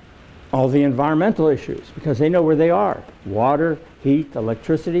all the environmental issues, because they know where they are. Water, heat,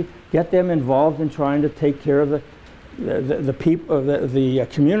 electricity. Get them involved in trying to take care of the people, the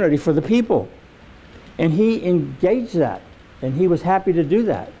community for the people. And he engaged that, and he was happy to do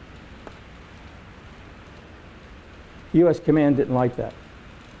that. U.S. Command didn't like that.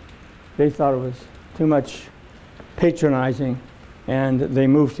 They thought it was too much patronizing, and they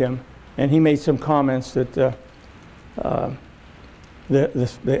moved him. And he made some comments that the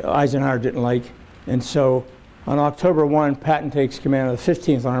Eisenhower didn't like. And so on October 1, Patton takes command of the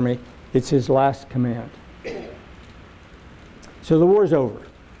 15th Army. It's his last command. So the war's over.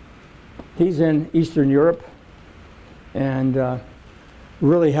 He's in Eastern Europe and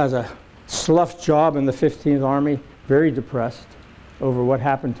really has a slough job in the 15th Army, very depressed over what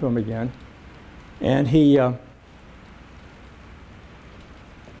happened to him again. And he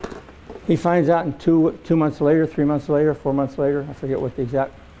finds out in 2 months later, 3 months later, 4 months later, I forget what the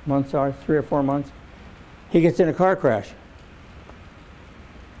exact months are, 3 or 4 months, he gets in a car crash.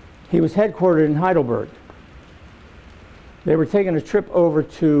 He was headquartered in Heidelberg. They were taking a trip over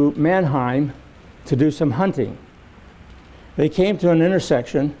to Mannheim to do some hunting. They came to an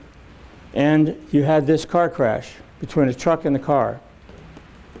intersection, and you had this car crash between a truck and the car.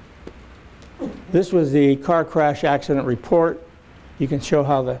 This was the car crash accident report. You can show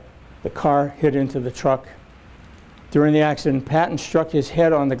how the car hit into the truck. During the accident, Patton struck his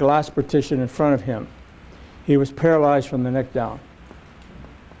head on the glass partition in front of him. He was paralyzed from the neck down.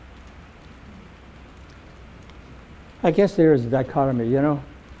 I guess there is a dichotomy, you know.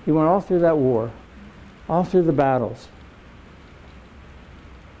 He went all through that war, all through the battles,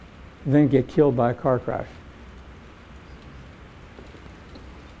 and then get killed by a car crash.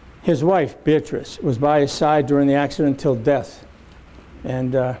 His wife, Beatrice, was by his side during the accident until death.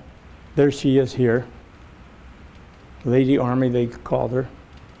 And there she is here. Lady Army, they called her.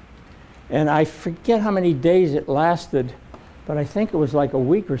 And I forget how many days it lasted, but I think it was like a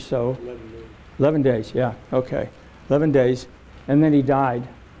week or so. 11 days. 11 days, yeah, okay. 11 days, and then he died.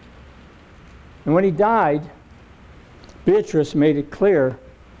 And when he died, Beatrice made it clear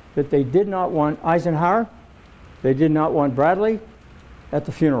that they did not want Eisenhower, they did not want Bradley at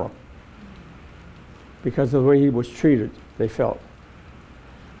the funeral because of the way he was treated, they felt.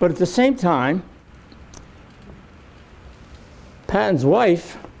 But at the same time, Patton's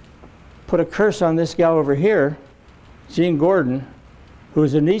wife put a curse on this gal over here, Jean Gordon, who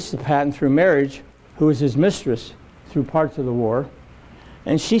was a niece to Patton through marriage, who was his mistress through parts of the war.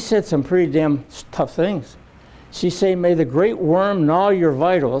 And she said some pretty damn tough things. She said, "May the great worm gnaw your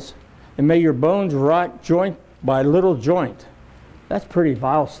vitals, and may your bones rot joint by little joint." That's pretty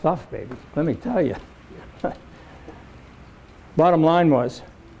vile stuff, baby, let me tell you. Bottom line was,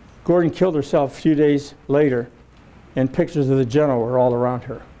 Gordon killed herself a few days later, and pictures of the general were all around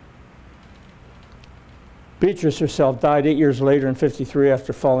her. Beatrice herself died 8 years later in '53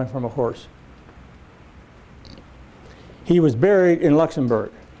 after falling from a horse. He was buried in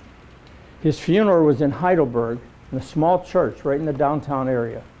Luxembourg. His funeral was in Heidelberg, in a small church right in the downtown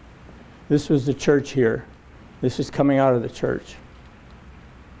area. This was the church here. This is coming out of the church.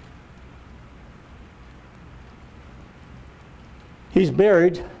 He's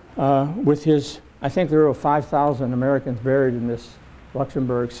buried with his, I think there were 5,000 Americans buried in this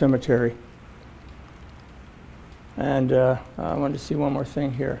Luxembourg cemetery. And I wanted to see one more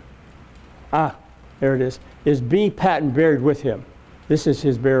thing here. Ah, there it is. Is B. Patton buried with him? This is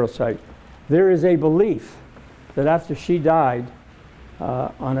his burial site. There is a belief that after she died,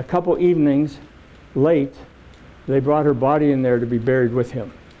 on a couple evenings late, they brought her body in there to be buried with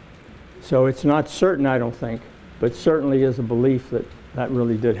him. So it's not certain, I don't think, but certainly is a belief that that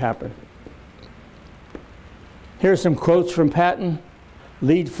really did happen. Here are some quotes from Patton.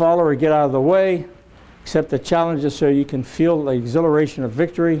 "Lead, follow, or get out of the way. Accept the challenges so you can feel the exhilaration of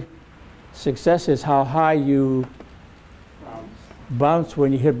victory. Success is how high you bounce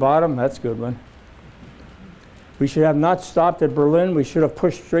when you hit bottom." That's a good one. "We should have not stopped at Berlin. We should have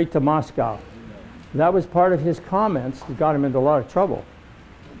pushed straight to Moscow." That was part of his comments that got him into a lot of trouble.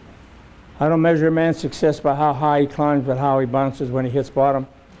 "I don't measure a man's success by how high he climbs, but how he bounces when he hits bottom.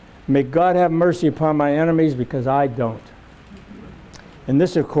 May God have mercy upon my enemies, because I don't." And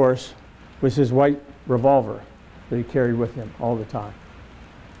this, of course, was his white revolver that he carried with him all the time.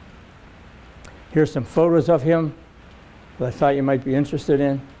 Here's some photos of him that I thought you might be interested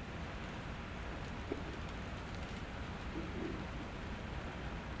in.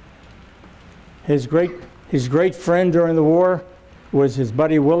 His great friend during the war was his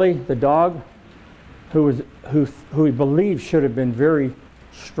buddy Willie, the dog, who he believed should have been very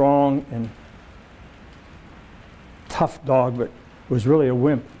strong and tough dog, but was really a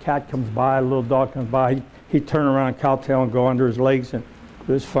wimp. Cat comes by, a little dog comes by, he'd turn around, cowtail, and go under his legs, and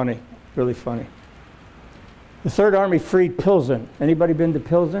it was funny, really funny. The Third Army freed Pilsen. Anybody been to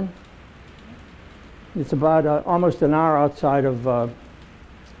Pilsen? It's about almost an hour outside of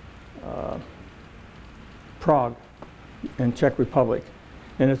Prague in Czech Republic,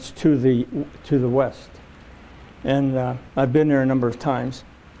 and it's to the west. And I've been there a number of times,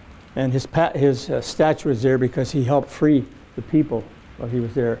 and his statue is there because he helped free the people while he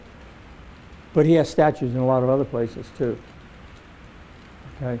was there. But he has statues in a lot of other places too.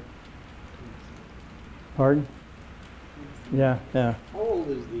 Okay. Pardon? Yeah, yeah. How old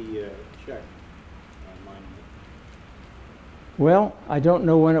is the Czech monument? Well, I don't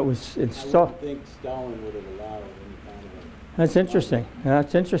know when it was I installed. wouldn't think Stalin would have allowed any kind of a... That's interesting.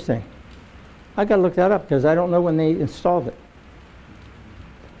 That's interesting. I got to look that up because I don't know when they installed it.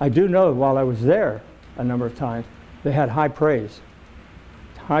 I do know while I was there a number of times, they had high praise.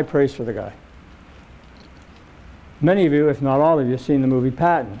 High praise for the guy. Many of you, if not all of you, have seen the movie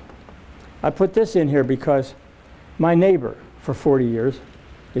Patton. I put this in here because my neighbor for 40 years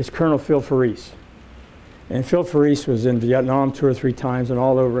is Colonel Phil Farese. And Phil Farese was in Vietnam 2 or 3 times and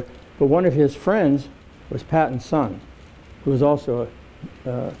all over. But one of his friends was Patton's son, who was also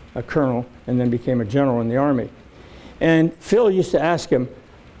a colonel and then became a general in the Army. And Phil used to ask him,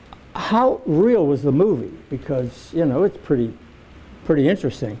 how real was the movie? Because, you know, it's pretty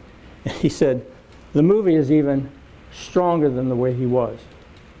interesting. And he said, the movie is even stronger than the way he was.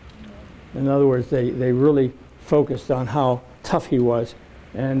 In other words, they really focused on how tough he was,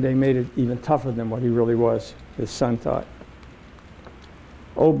 and they made it even tougher than what he really was, his son thought.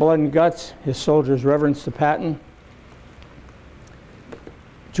 Old Blood and Guts, his soldiers' reverence to Patton.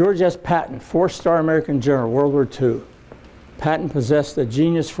 George S. Patton, 4-star American general, World War II. Patton possessed a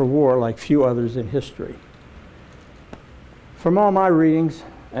genius for war like few others in history. From all my readings,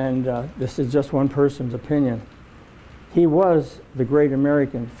 and this is just one person's opinion, he was the great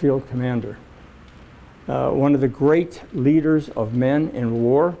American field commander. One of the great leaders of men in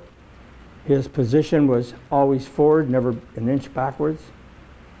war. His position was always forward, never an inch backwards.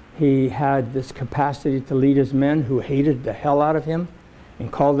 He had this capacity to lead his men who hated the hell out of him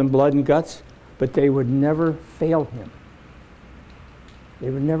and called him blood and guts, but they would never fail him. They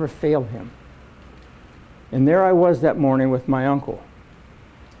would never fail him. And there I was that morning with my uncle,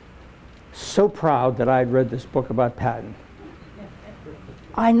 so proud that I had read this book about Patton.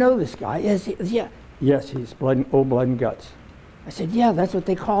 I know this guy. Yes, he's old blood and guts. I said, yeah, that's what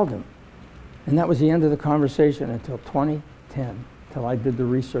they called him. And that was the end of the conversation until 2010, till I did the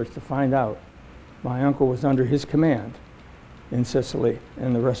research to find out my uncle was under his command in Sicily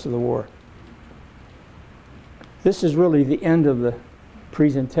and the rest of the war. This is really the end of the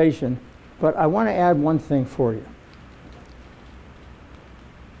presentation, but I want to add one thing for you.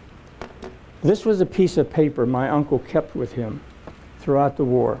 This was a piece of paper my uncle kept with him throughout the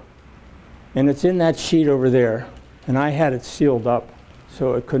war. And it's in that sheet over there. And I had it sealed up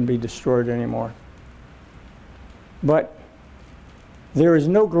so it couldn't be destroyed anymore. But there is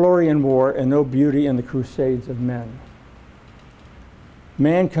no glory in war and no beauty in the crusades of men.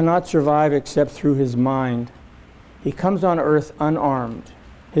 Man cannot survive except through his mind. He comes on earth unarmed.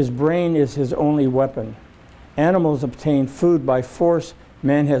 His brain is his only weapon. Animals obtain food by force.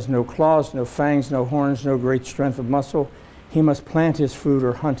 Man has no claws, no fangs, no horns, no great strength of muscle. He must plant his food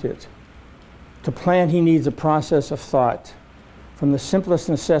or hunt it. To plant, he needs a process of thought. From the simplest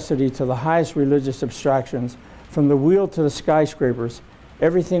necessity to the highest religious abstractions, from the wheel to the skyscrapers,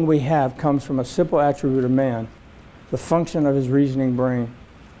 everything we have comes from a simple attribute of man, the function of his reasoning brain.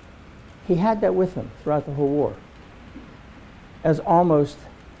 He had that with him throughout the whole war. As almost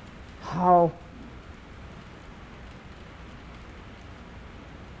how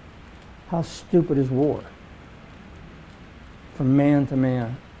stupid is war, from man to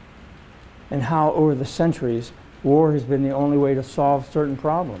man, and how over the centuries war has been the only way to solve certain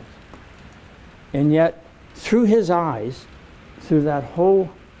problems. And yet, through his eyes, through that whole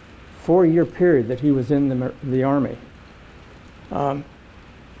 4-year period that he was in the Army,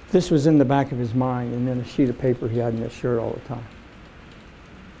 this was in the back of his mind, and then a sheet of paper he had in his shirt all the time.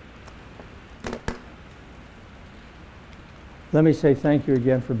 Let me say thank you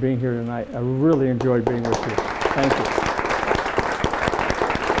again for being here tonight. I really enjoyed being with you. Thank you.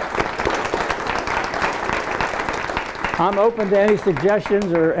 I'm open to any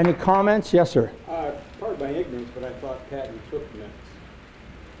suggestions or any comments. Yes, sir. Pardon my ignorance, but I thought Patton took Metz.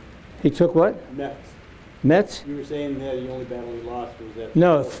 He took what? Metz. Metz? You were saying that the only battle he lost was at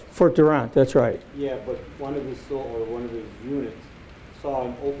No, Fort Durant. That's right. Yeah, but one of his units saw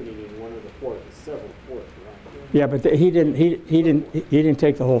an opening in one of the forts, several forts around. Yeah, but he didn't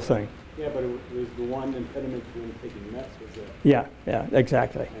take the whole thing. Yeah, but it was the one impediment to him taking Metz was that. Yeah,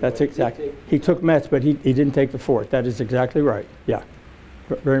 exactly. That's exactly. He took Metz, but he didn't take the fort. That is exactly right. Yeah,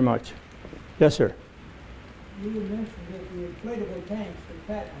 very much. Yes, sir. You mentioned that the inflatable tanks that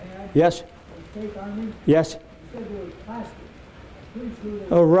Patton had. Yes. The State Army. Yes. You said they were plastic. I'm pretty sure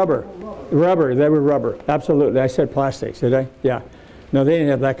they Oh, rubber. rubber. Rubber. They were rubber. Absolutely. I said plastics, did I? Yeah. No, they didn't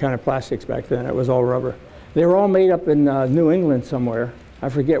have that kind of plastics back then. It was all rubber. They were all made up in New England somewhere. I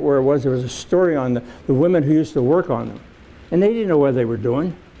forget where it was. There was a story on the women who used to work on them. And they didn't know what they were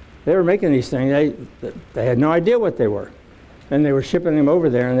doing. They were making these things. They had no idea what they were. And they were shipping them over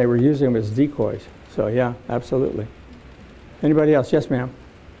there, and they were using them as decoys. So, yeah, absolutely. Anybody else? Yes, ma'am.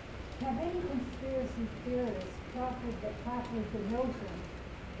 Have any conspiracy theorists proffered the notion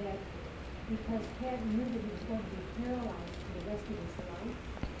that because Patton knew that he was going to be paralyzed for the rest of his life,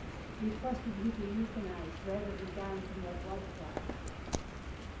 he requested he be euthanized rather than dying from that blood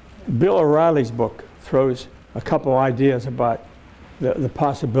clot? Bill O'Reilly's book throws a couple ideas about the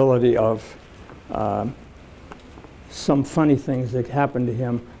possibility of some funny things that happened to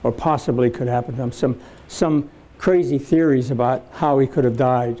him, or possibly could happen to him, some crazy theories about how he could have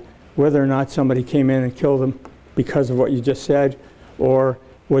died, whether or not somebody came in and killed him because of what you just said, or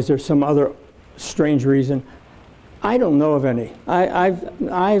was there some other strange reason. I don't know of any.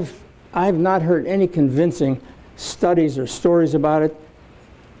 I've not heard any convincing studies or stories about it.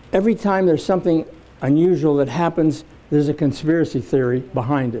 Every time there's something unusual that happens, there's a conspiracy theory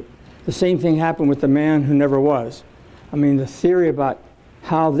behind it. The same thing happened with the man who never was. I mean, the theory about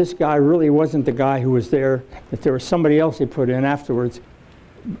how this guy really wasn't the guy who was there, that there was somebody else he put in afterwards,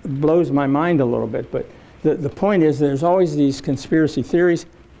 blows my mind a little bit. But the point is, there's always these conspiracy theories.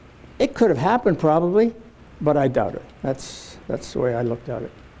 It could have happened probably, but I doubt it. That's the way I looked at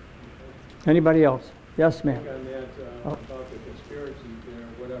it. Anybody else? Yes, ma'am. On that, about the conspiracy there,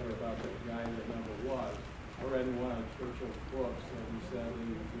 whatever, about that guy that never was. I read in one of Churchill's books that he said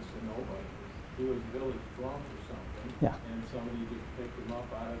he was just a nobody. He was village drunk or something. Yeah. And somebody just picked him up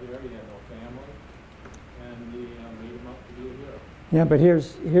out of there. He had no family. And he made him up to be a hero. Yeah, but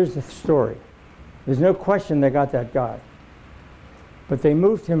here's the story. There's no question they got that guy. But they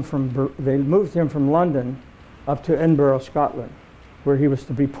moved him from London up to Edinburgh, Scotland, where he was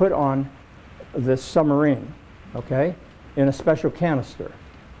to be put on this submarine, okay, in a special canister.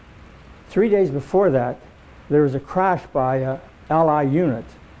 3 days before that, there was a crash by an Ally unit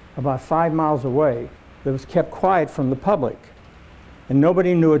about 5 miles away that was kept quiet from the public. And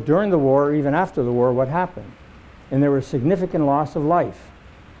nobody knew it during the war or even after the war what happened. And there was significant loss of life.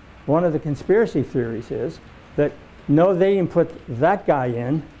 One of the conspiracy theories is that no, they didn't put that guy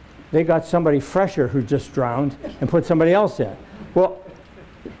in. They got somebody fresher who just drowned and put somebody else in. Well,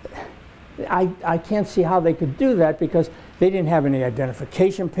 I can't see how they could do that because they didn't have any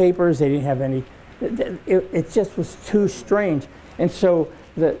identification papers. They didn't have any. It just was too strange. And so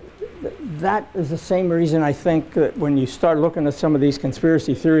that is the same reason I think that when you start looking at some of these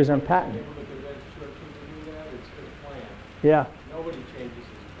conspiracy theories on Patton. Yeah. Nobody changes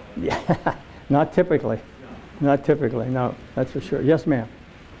his plan. Yeah. Not typically. No. Not typically. No, that's for sure. Yes, ma'am.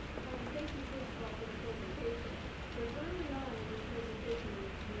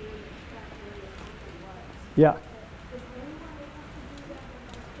 Yeah.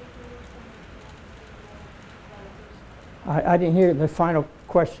 I didn't hear the final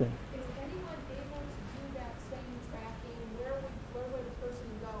question. Is anyone able to do that same tracking? Where would a person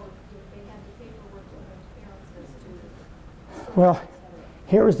go if they had the paperwork from their parents as to? Well,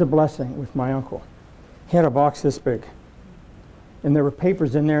 here was the blessing with my uncle. He had a box this big. And there were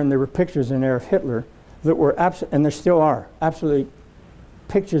papers in there and there were pictures in there of Hitler that were, and there still are, absolutely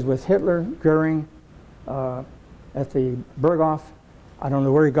pictures with Hitler, Goering, at the Berghof. I don't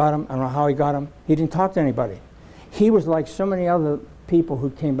know where he got them. I don't know how he got them. He didn't talk to anybody. He was like so many other people who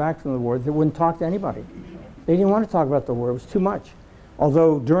came back from the war that wouldn't talk to anybody. They didn't want to talk about the war. It was too much.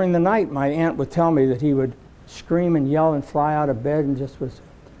 Although during the night, my aunt would tell me that he would scream and yell and fly out of bed and was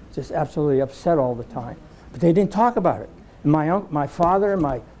just absolutely upset all the time. But they didn't talk about it. And my father and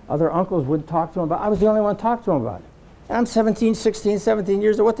my other uncles wouldn't talk to him about it. I was the only one to talk to him about it. And I'm 17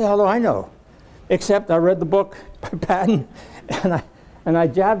 years old. What the hell do I know? Except I read the book by Patton and I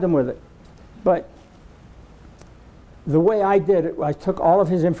jabbed him with it. But the way I did it, I took all of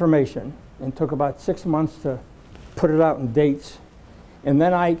his information and took about 6 months to put it out in dates. And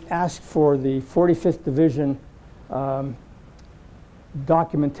then I asked for the 45th Division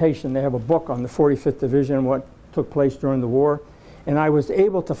documentation. They have a book on the 45th Division and what took place during the war. And I was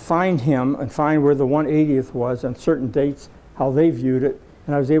able to find him and find where the 180th was on certain dates, how they viewed it.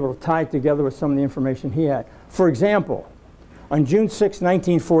 And I was able to tie it together with some of the information he had. For example, on June 6,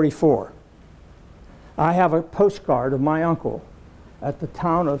 1944, I have a postcard of my uncle at the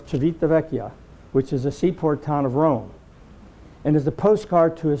town of Civitavecchia, which is a seaport town of Rome. And it's a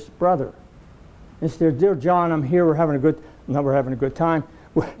postcard to his brother. It's there, "Dear John, I'm here, we're having a good time.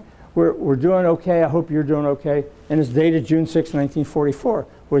 We're doing okay, I hope you're doing okay." And it's dated June 6, 1944.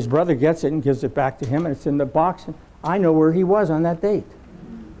 Well, his brother gets it and gives it back to him, and it's in the box, and I know where he was on that date.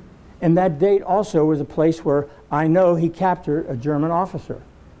 And that date also was a place where I know he captured a German officer.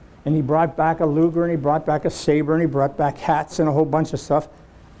 And he brought back a Luger, and he brought back a saber, and he brought back hats and a whole bunch of stuff.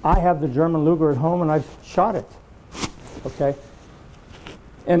 I have the German Luger at home, and I shot it. Okay?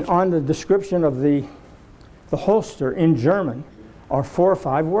 And on the description of the holster in German are 4 or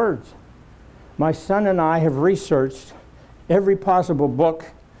 5 words. My son and I have researched every possible book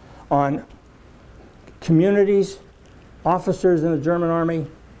on communities, officers in the German army,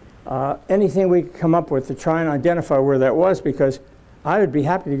 anything we could come up with to try and identify where that was, because I would be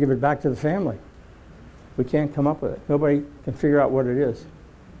happy to give it back to the family. We can't come up with it. Nobody can figure out what it is.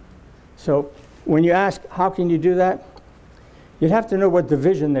 So when you ask, how can you do that? You'd have to know what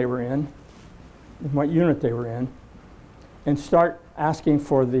division they were in, and what unit they were in, and start asking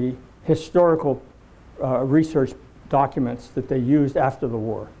for the historical research documents that they used after the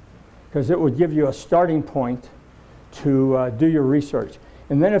war, because it would give you a starting point to do your research.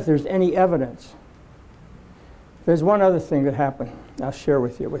 And then if there's any evidence, there's one other thing that happened I'll share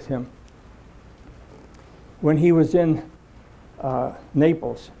with you with him. When he was in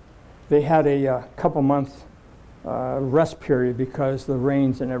Naples, they had a couple-month rest period because the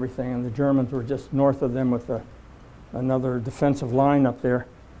rains and everything, and the Germans were just north of them with another defensive line up there,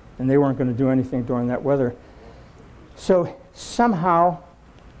 and they weren't going to do anything during that weather. So somehow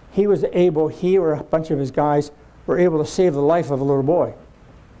he or a bunch of his guys were able to save the life of a little boy.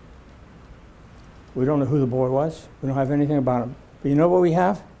 We don't know who the boy was. We don't have anything about him. But you know what we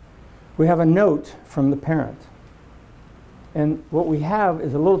have? We have a note from the parent. And what we have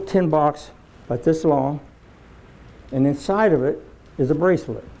is a little tin box about this long, and inside of it is a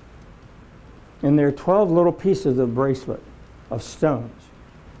bracelet. And there are 12 little pieces of the bracelet of stones.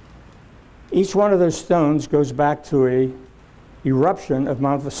 Each one of those stones goes back to an eruption of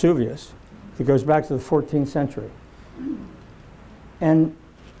Mount Vesuvius. It goes back to the 14th century. And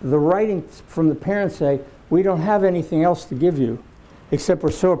the writings from the parents say, we don't have anything else to give you, except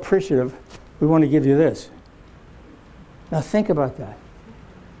we're so appreciative, we want to give you this. Now think about that.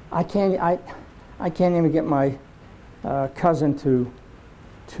 I can't even get my cousin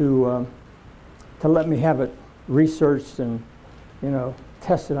to let me have it researched and,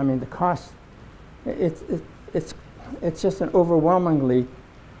 tested. I mean, the cost, it's just an overwhelmingly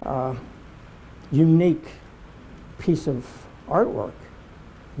unique piece of artwork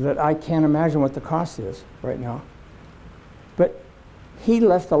that I can't imagine what the cost is right now. But he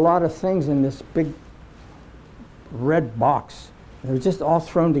left a lot of things in this big red box. They were just all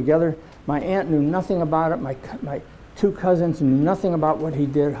thrown together. My aunt knew nothing about it. My two cousins knew nothing about what he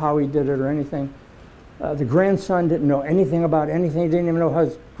did, how he did it, or anything. The grandson didn't know anything about anything. He didn't even know how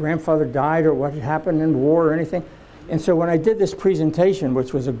his grandfather died or what had happened in war or anything. And so when I did this presentation,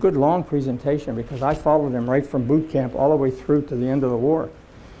 which was a good long presentation because I followed him right from boot camp all the way through to the end of the war,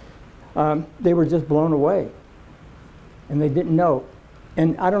 they were just blown away. And they didn't know.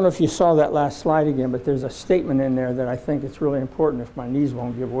 And I don't know if you saw that last slide again, but there's a statement in there that I think it's really important if my knees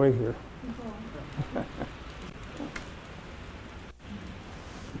won't give way here.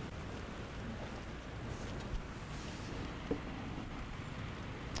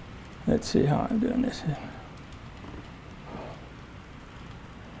 Let's see how I'm doing this here.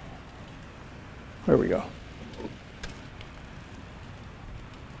 There we go.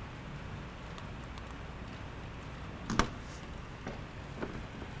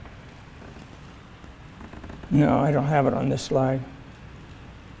 No, I don't have it on this slide.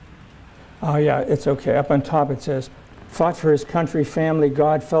 Oh yeah, it's okay. Up on top it says, fought for his country, family,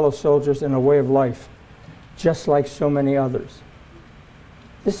 God, fellow soldiers, and a way of life, just like so many others.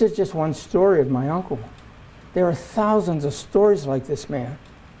 This is just one story of my uncle. There are thousands of stories like this man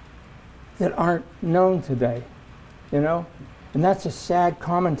that aren't known today, And that's a sad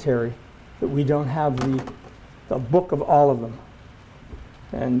commentary that we don't have the book of all of them.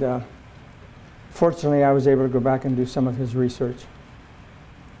 And fortunately, I was able to go back and do some of his research.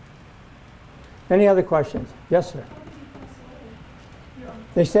 Any other questions? Yes, sir.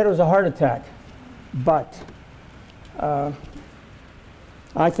 They said it was a heart attack, but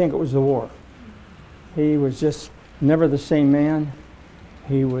I think it was the war. He was just never the same man.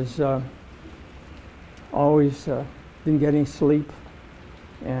 He was always didn't get any sleep,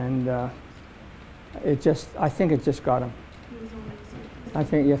 and I think it just got him. I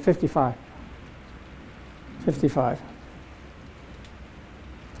think, yeah, 55. 55.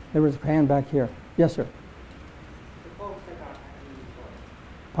 There was a hand back here. Yes, sir. The folks that got him into trouble.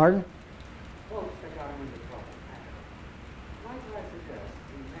 Pardon? Folks that got him into trouble. Might I suggest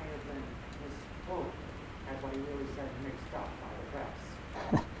he may have been misquoted as what he really said mixed up by the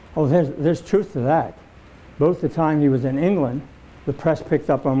press. Oh, there's truth to that. Both the time he was in England, the press picked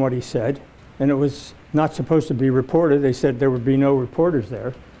up on what he said, and it was not supposed to be reported. They said there would be no reporters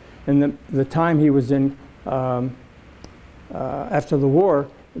there. And the time he was in after the war,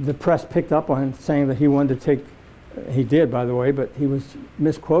 the press picked up on saying that he wanted to take, he did, by the way, but he was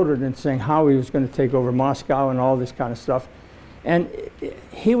misquoted in saying how he was going to take over Moscow and all this kind of stuff. And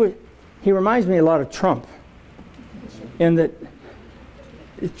he reminds me a lot of Trump, in that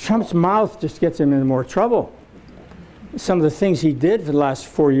Trump's mouth just gets him into more trouble. Some of the things he did for the last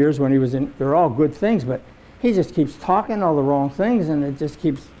 4 years when he was in, they're all good things, but he just keeps talking all the wrong things, and it just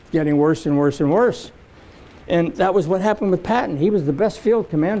keeps getting worse and worse and worse. And that was what happened with Patton. He was the best field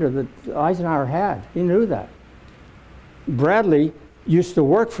commander that Eisenhower had. He knew that. Bradley used to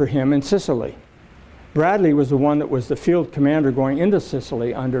work for him in Sicily. Bradley was the one that was the field commander going into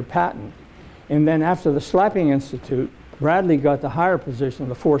Sicily under Patton. And then after the Slapping Institute, Bradley got the higher position,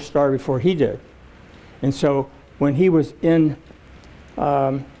 the 4-star, before he did. And so when he was in,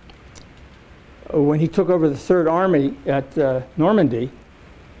 when he took over the 3rd Army at Normandy,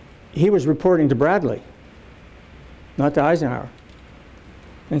 he was reporting to Bradley, not to Eisenhower.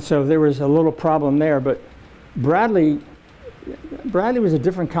 And so there was a little problem there, but Bradley was a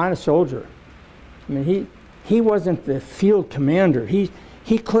different kind of soldier. I mean, he wasn't the field commander. He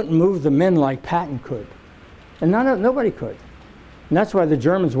couldn't move the men like Patton could. And nobody could. And that's why the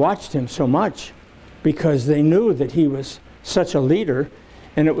Germans watched him so much, because they knew that he was such a leader.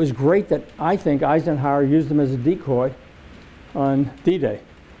 And it was great that I think Eisenhower used him as a decoy on D-Day.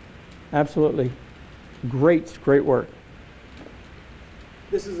 Absolutely great, great work.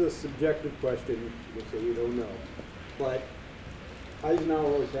 This is a subjective question, you can say you don't know, but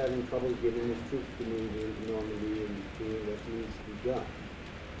Eisenhower was having trouble getting his troops to move into Normandy and doing what needs to be done.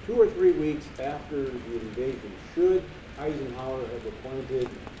 2 or 3 weeks after the invasion, should Eisenhower have appointed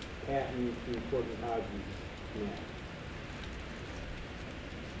Patton to Courtney Hodges' command?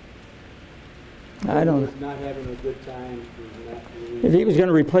 I don't He know. was not having a good time. He was not really, If he was going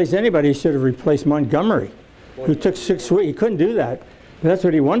to replace anybody, he should have replaced Montgomery, who took 6 weeks. He couldn't do that. But that's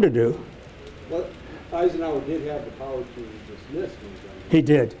what he wanted to do. well, Eisenhower did have the power to dismiss Montgomery. He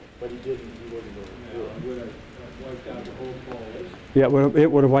did. But he didn't. He wasn't going to do it. Would have wiped out the whole coalition. Yeah,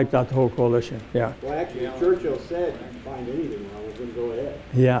 it would have wiped out the whole coalition. Yeah. Well, actually, Churchill said, "You can find anything wrong with him, go ahead."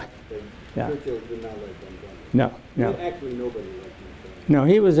 Yeah. But Yeah. Churchill did not like Montgomery. No. No. Actually, nobody liked Montgomery. No.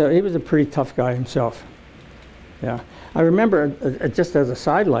 He was a pretty tough guy himself. Yeah. I remember, just as a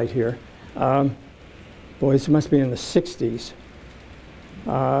sidelight here, boy, this must be in the 60s.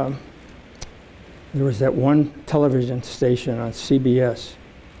 There was that one television station on CBS,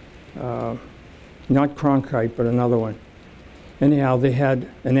 not Cronkite, but another one. Anyhow, they had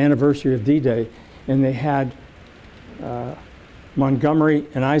an anniversary of D-Day, and they had Montgomery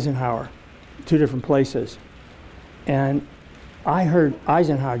and Eisenhower, 2 different places. And I heard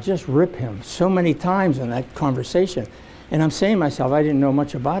Eisenhower just rip him so many times in that conversation. And I'm saying to myself, I didn't know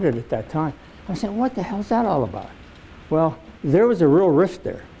much about it at that time. I'm saying, what the hell's that all about? Well, there was a real rift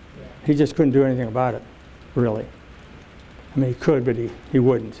there. He just couldn't do anything about it, really. I mean, he could, but he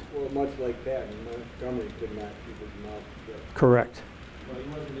wouldn't. Well, much like Patton, Montgomery could not keep his mouth shut. Correct. Well, he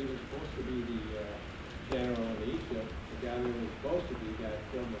wasn't even supposed to be the general in Egypt. The guy who was supposed to be got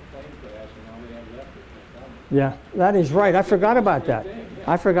killed in a plane crash, and all they had left was Montgomery. Yeah, that is right. I forgot about that.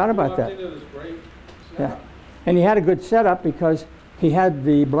 I forgot about that. He walked into this great Yeah. setup. And he had a good setup because he had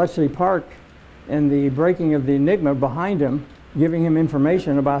the Bletchley Park and the breaking of the Enigma behind him, giving him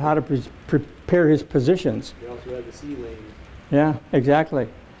information about how to prepare his positions. He also had the sea lanes. Yeah, exactly.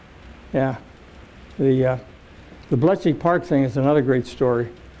 Yeah. The Bletchley Park thing is another great story.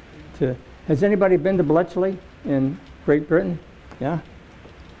 Has anybody been to Bletchley in Great Britain? Yeah?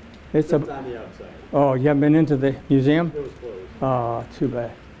 It's It's on the outside. Oh, you haven't been into the museum? It was closed. Oh, too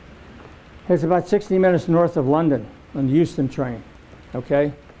bad. It's about 60 minutes north of London on the Euston train,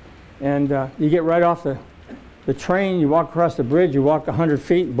 okay? And you get right off the train, you walk across the bridge, you walk 100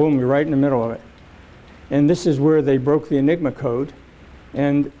 feet, and boom, you're right in the middle of it. And this is where they broke the Enigma code.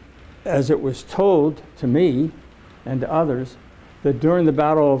 And as it was told to me and to others, that during the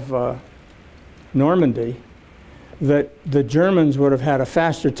Battle of Normandy, that the Germans would have had a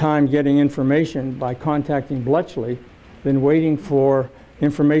faster time getting information by contacting Bletchley than waiting for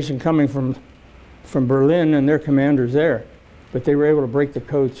information coming from Berlin and their commanders there. But they were able to break the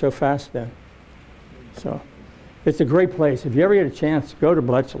code so fast then. So it's a great place. If you ever get a chance, go to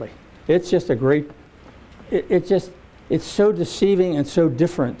Bletchley. It's just a great, it's so deceiving and so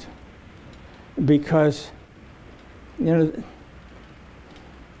different because, you know,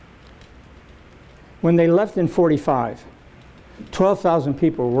 when they left in 45, 12,000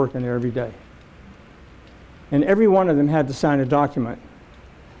 people were working there every day. And every one of them had to sign a document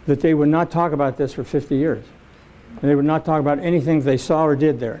that they would not talk about this for 50 years. And they would not talk about anything they saw or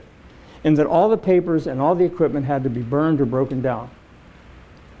did there. And that all the papers and all the equipment had to be burned or broken down.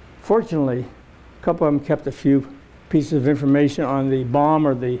 Fortunately, a couple of them kept a few pieces of information on the bomb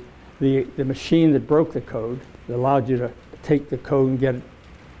or the machine that broke the code, that allowed you to take the code and get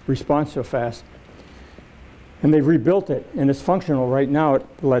response so fast. And they've rebuilt it, and it's functional right now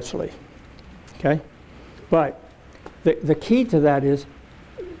at Bletchley. Okay? But the key to that is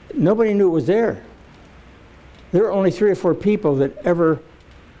nobody knew it was there. There were only 3 or 4 people that ever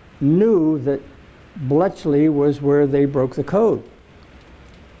knew that Bletchley was where they broke the code.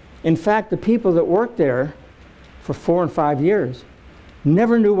 In fact, the people that worked there for 4 and 5 years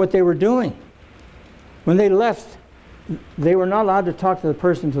never knew what they were doing. When they left, they were not allowed to talk to the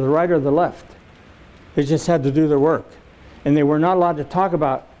person to the right or the left. They just had to do their work. And they were not allowed to talk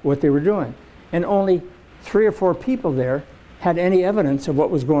about what they were doing. And only 3 or 4 people there had any evidence of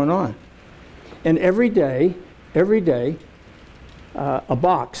what was going on. And every day, a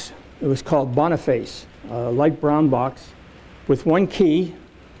box, it was called Boniface, a light brown box with one key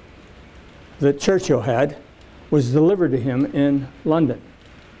that Churchill had, was delivered to him in London.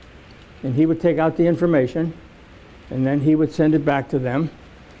 And he would take out the information, and then he would send it back to them,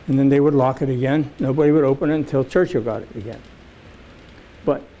 and then they would lock it again. Nobody would open it until Churchill got it again.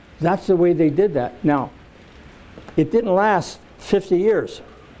 But that's the way they did that. Now, it didn't last 50 years.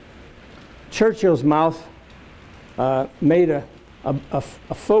 Churchill's mouth made a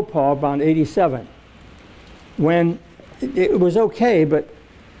faux pas about 87. When it was okay, but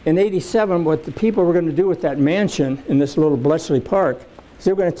in 87, what the people were going to do with that mansion in this little Bletchley Park is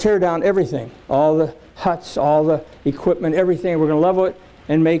they were going to tear down everything, all the huts, all the equipment, everything. We're going to level it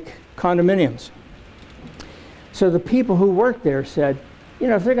and make condominiums. So the people who worked there said, you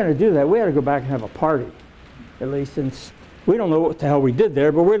know, if they're going to do that, we ought to go back and have a party, at least. And we don't know what the hell we did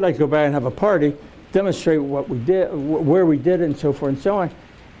there, but we'd like to go back and have a party, demonstrate what we did, where we did it, and so forth and so on.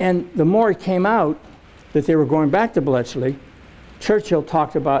 And the more it came out that they were going back to Bletchley, Churchill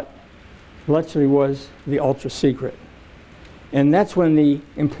talked about Bletchley was the ultra secret. And that's when the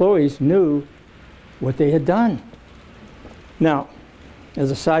employees knew what they had done. Now,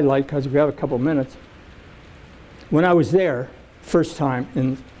 as a sidelight, because we have a couple minutes, when I was there first time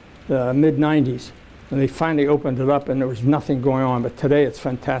in the mid-90s, and they finally opened it up and there was nothing going on, but today it's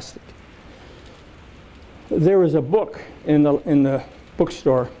fantastic. There was a book in the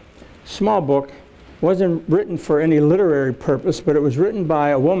bookstore, small book, wasn't written for any literary purpose, but it was written by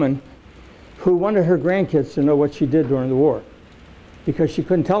a woman who wanted her grandkids to know what she did during the war, because she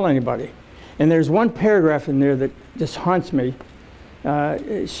couldn't tell anybody. And there's one paragraph in there that just haunts me.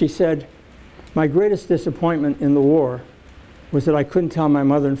 She said, "My greatest disappointment in the war was that I couldn't tell my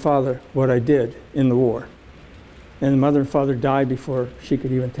mother and father what I did in the war." And the mother and father died before she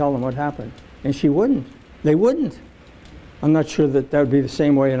could even tell them what happened. And she wouldn't. They wouldn't. I'm not sure that that would be the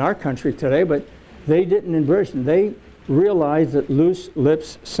same way in our country today, but they didn't in Britain. They realized that loose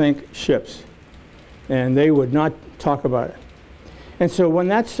lips sink ships, and they would not talk about it. And so when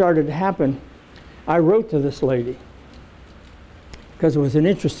that started to happen, I wrote to this lady, because it was an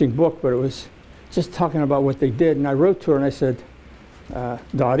interesting book, but it was just talking about what they did. And I wrote to her and I said,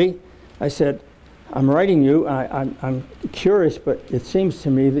 Dottie, I said, I'm writing you, I'm curious, but it seems to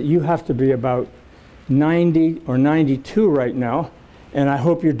me that you have to be about 90 or 92 right now, and I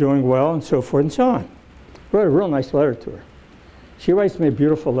hope you're doing well, and so forth and so on. Wrote a real nice letter to her. She writes me a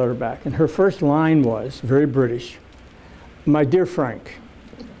beautiful letter back, and her first line was, very British, "My dear Frank,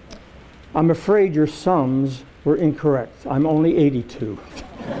 I'm afraid your sums were incorrect. I'm only 82.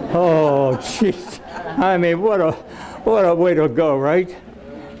 Oh, jeez. I mean, what a way to go, right?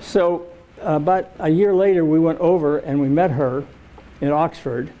 So about a year later, we went over and we met her in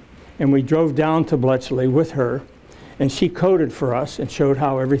Oxford, and we drove down to Bletchley with her, and she coded for us and showed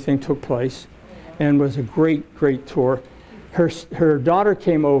how everything took place, and was a great, great tour. Her daughter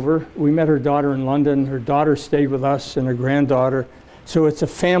came over. We met her daughter in London. Her daughter stayed with us, and her granddaughter. So it's a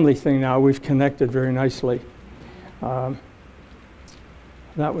family thing now. We've connected very nicely.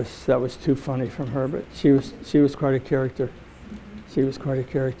 That was too funny from her, but she was quite a character. She was quite a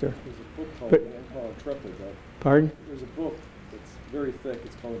character. There's a book called Man Called Intrepid. Pardon? There's a book that's very thick.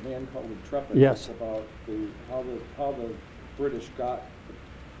 It's called Man Called Intrepid. Yes. It's about how the British got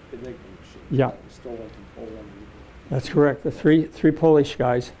the Enigma machine. Yeah. It was stolen from Poland. That's correct. The three Polish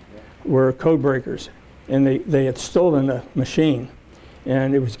guys were code breakers, and they had stolen the machine,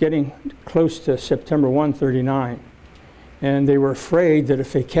 and it was getting close to September 1, 1939, and they were afraid that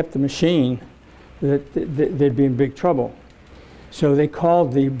if they kept the machine, that they'd be in big trouble. So they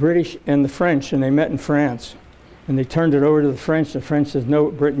called the British and the French, and they met in France, and they turned it over to the French. The French said, "No,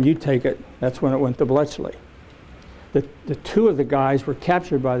 Britain, you take it." That's when it went to Bletchley. The two of the guys were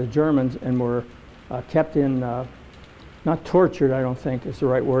captured by the Germans and were kept in, not tortured, I don't think is the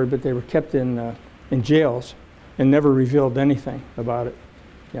right word, but they were kept in jails and never revealed anything about it.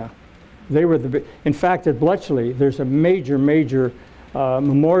 Yeah, they were in fact, at Bletchley, there's a major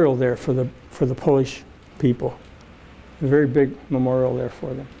memorial there for the Polish people. A very big memorial there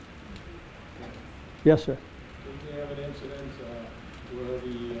for them. Yes, sir. Did you have an incident where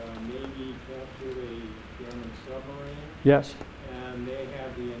the Navy captured a German submarine, Yes. and they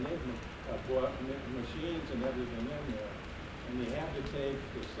have the Enigma machines and everything in there. And they had to take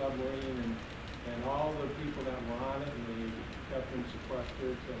the submarine and all the people that were on it, and they kept them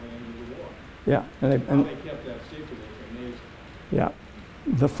sequestered till the end of the war. Yeah. How they kept that secret is amazing. Yeah.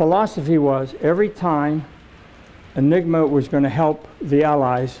 The philosophy was every time Enigma was going to help the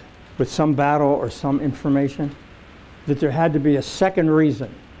Allies with some battle or some information, that there had to be a second reason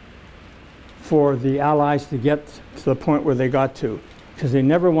for the Allies to get to the point where they got to, because they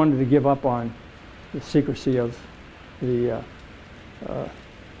never wanted to give up on the secrecy of the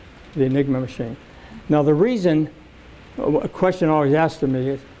Enigma machine. Now the reason, a question always asked of me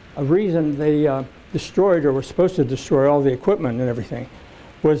is, a reason they destroyed or were supposed to destroy all the equipment and everything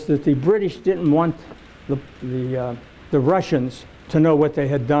was that the British didn't want the Russians to know what they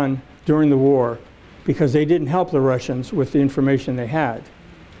had done during the war, because they didn't help the Russians with the information they had.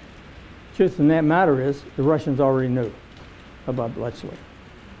 Truth of that matter is, the Russians already knew about Bletchley.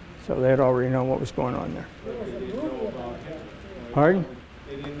 So they had already known what was going on there. But they didn't know about him. Pardon?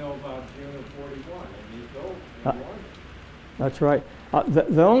 They didn't know about June of 41, and he told them. That's right.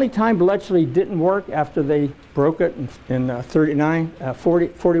 The only time Bletchley didn't work after they broke it in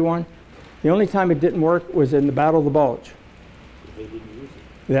 41, the only time it didn't work was in the Battle of the Bulge. They didn't use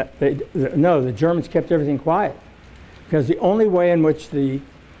it. No, the Germans kept everything quiet. Because the only way in which the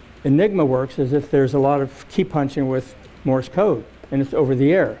Enigma works is if there's a lot of key punching with Morse code, and it's over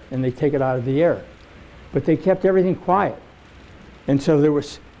the air, and they take it out of the air. But they kept everything quiet. And so there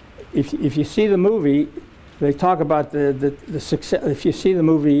was, if you see the movie, they talk about the success. If you see the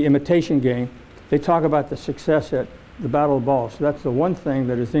movie Imitation Game, they talk about the success at the Battle of the Bulge. So that's the one thing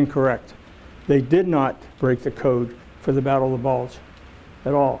that is incorrect. They did not break the code for the Battle of the Bulge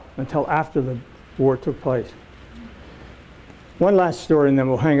at all until after the war took place. One last story, and then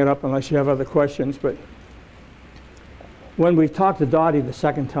we'll hang it up unless you have other questions. But when we talked to Dottie the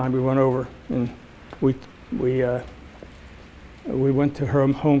second time we went over, and we went to her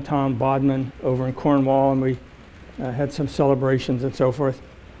hometown, Bodmin, over in Cornwall, and we had some celebrations and so forth.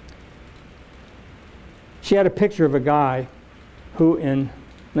 She had a picture of a guy who in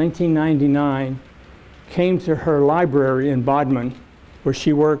 1999 came to her library in Bodmin, where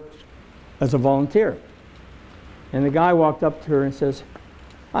she worked as a volunteer. And the guy walked up to her and says,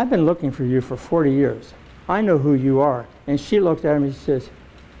 "I've been looking for you for 40 years. I know who you are." And she looked at him and she says,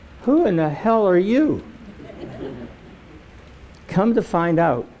 "Who in the hell are you?" Come to find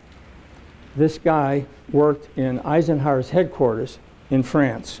out, this guy worked in Eisenhower's headquarters in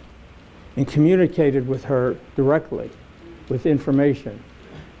France and communicated with her directly with information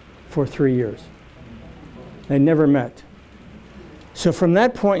for 3 years. They never met. So from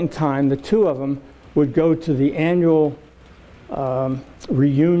that point in time, the two of them would go to the annual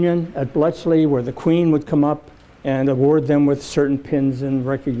reunion at Bletchley, where the Queen would come up and award them with certain pins and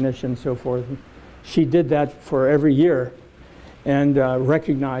recognition and so forth. She did that for every year and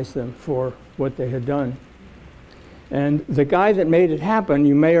recognized them for what they had done. And the guy that made it happen,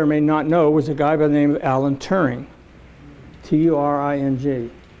 you may or may not know, was a guy by the name of Alan Turing, Turing.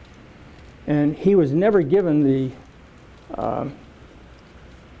 And he was never given the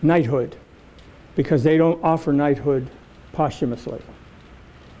knighthood, because they don't offer knighthood posthumously.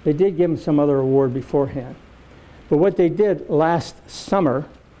 They did give him some other award beforehand. But what they did last summer,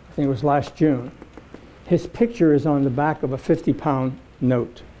 I think it was last June, his picture is on the back of a 50-pound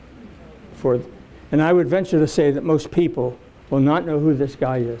note. And I would venture to say that most people will not know who this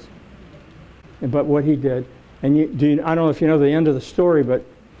guy is, but what he did. And I don't know if you know the end of the story, but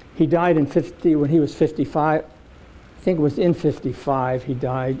he died when he was 55. I think it was in 55 he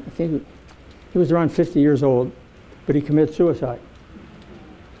died. I think he was around 50 years old, but he committed suicide.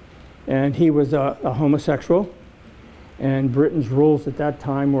 And he was a homosexual, and Britain's rules at that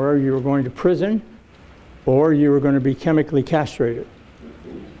time were you were going to prison or you were going to be chemically castrated.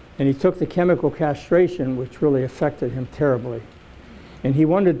 And he took the chemical castration, which really affected him terribly. And he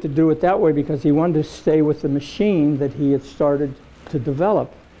wanted to do it that way because he wanted to stay with the machine that he had started to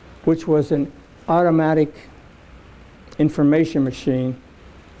develop, which was an automatic information machine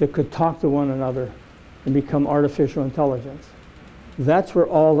that could talk to one another and become artificial intelligence. That's where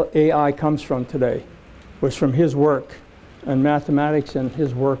all the AI comes from today, was from his work on mathematics and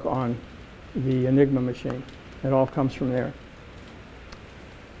his work on the Enigma machine. It all comes from there.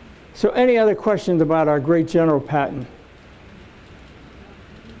 So any other questions about our great General Patton?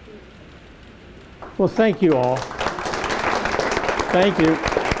 Well, thank you all. Thank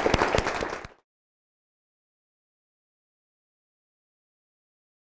you.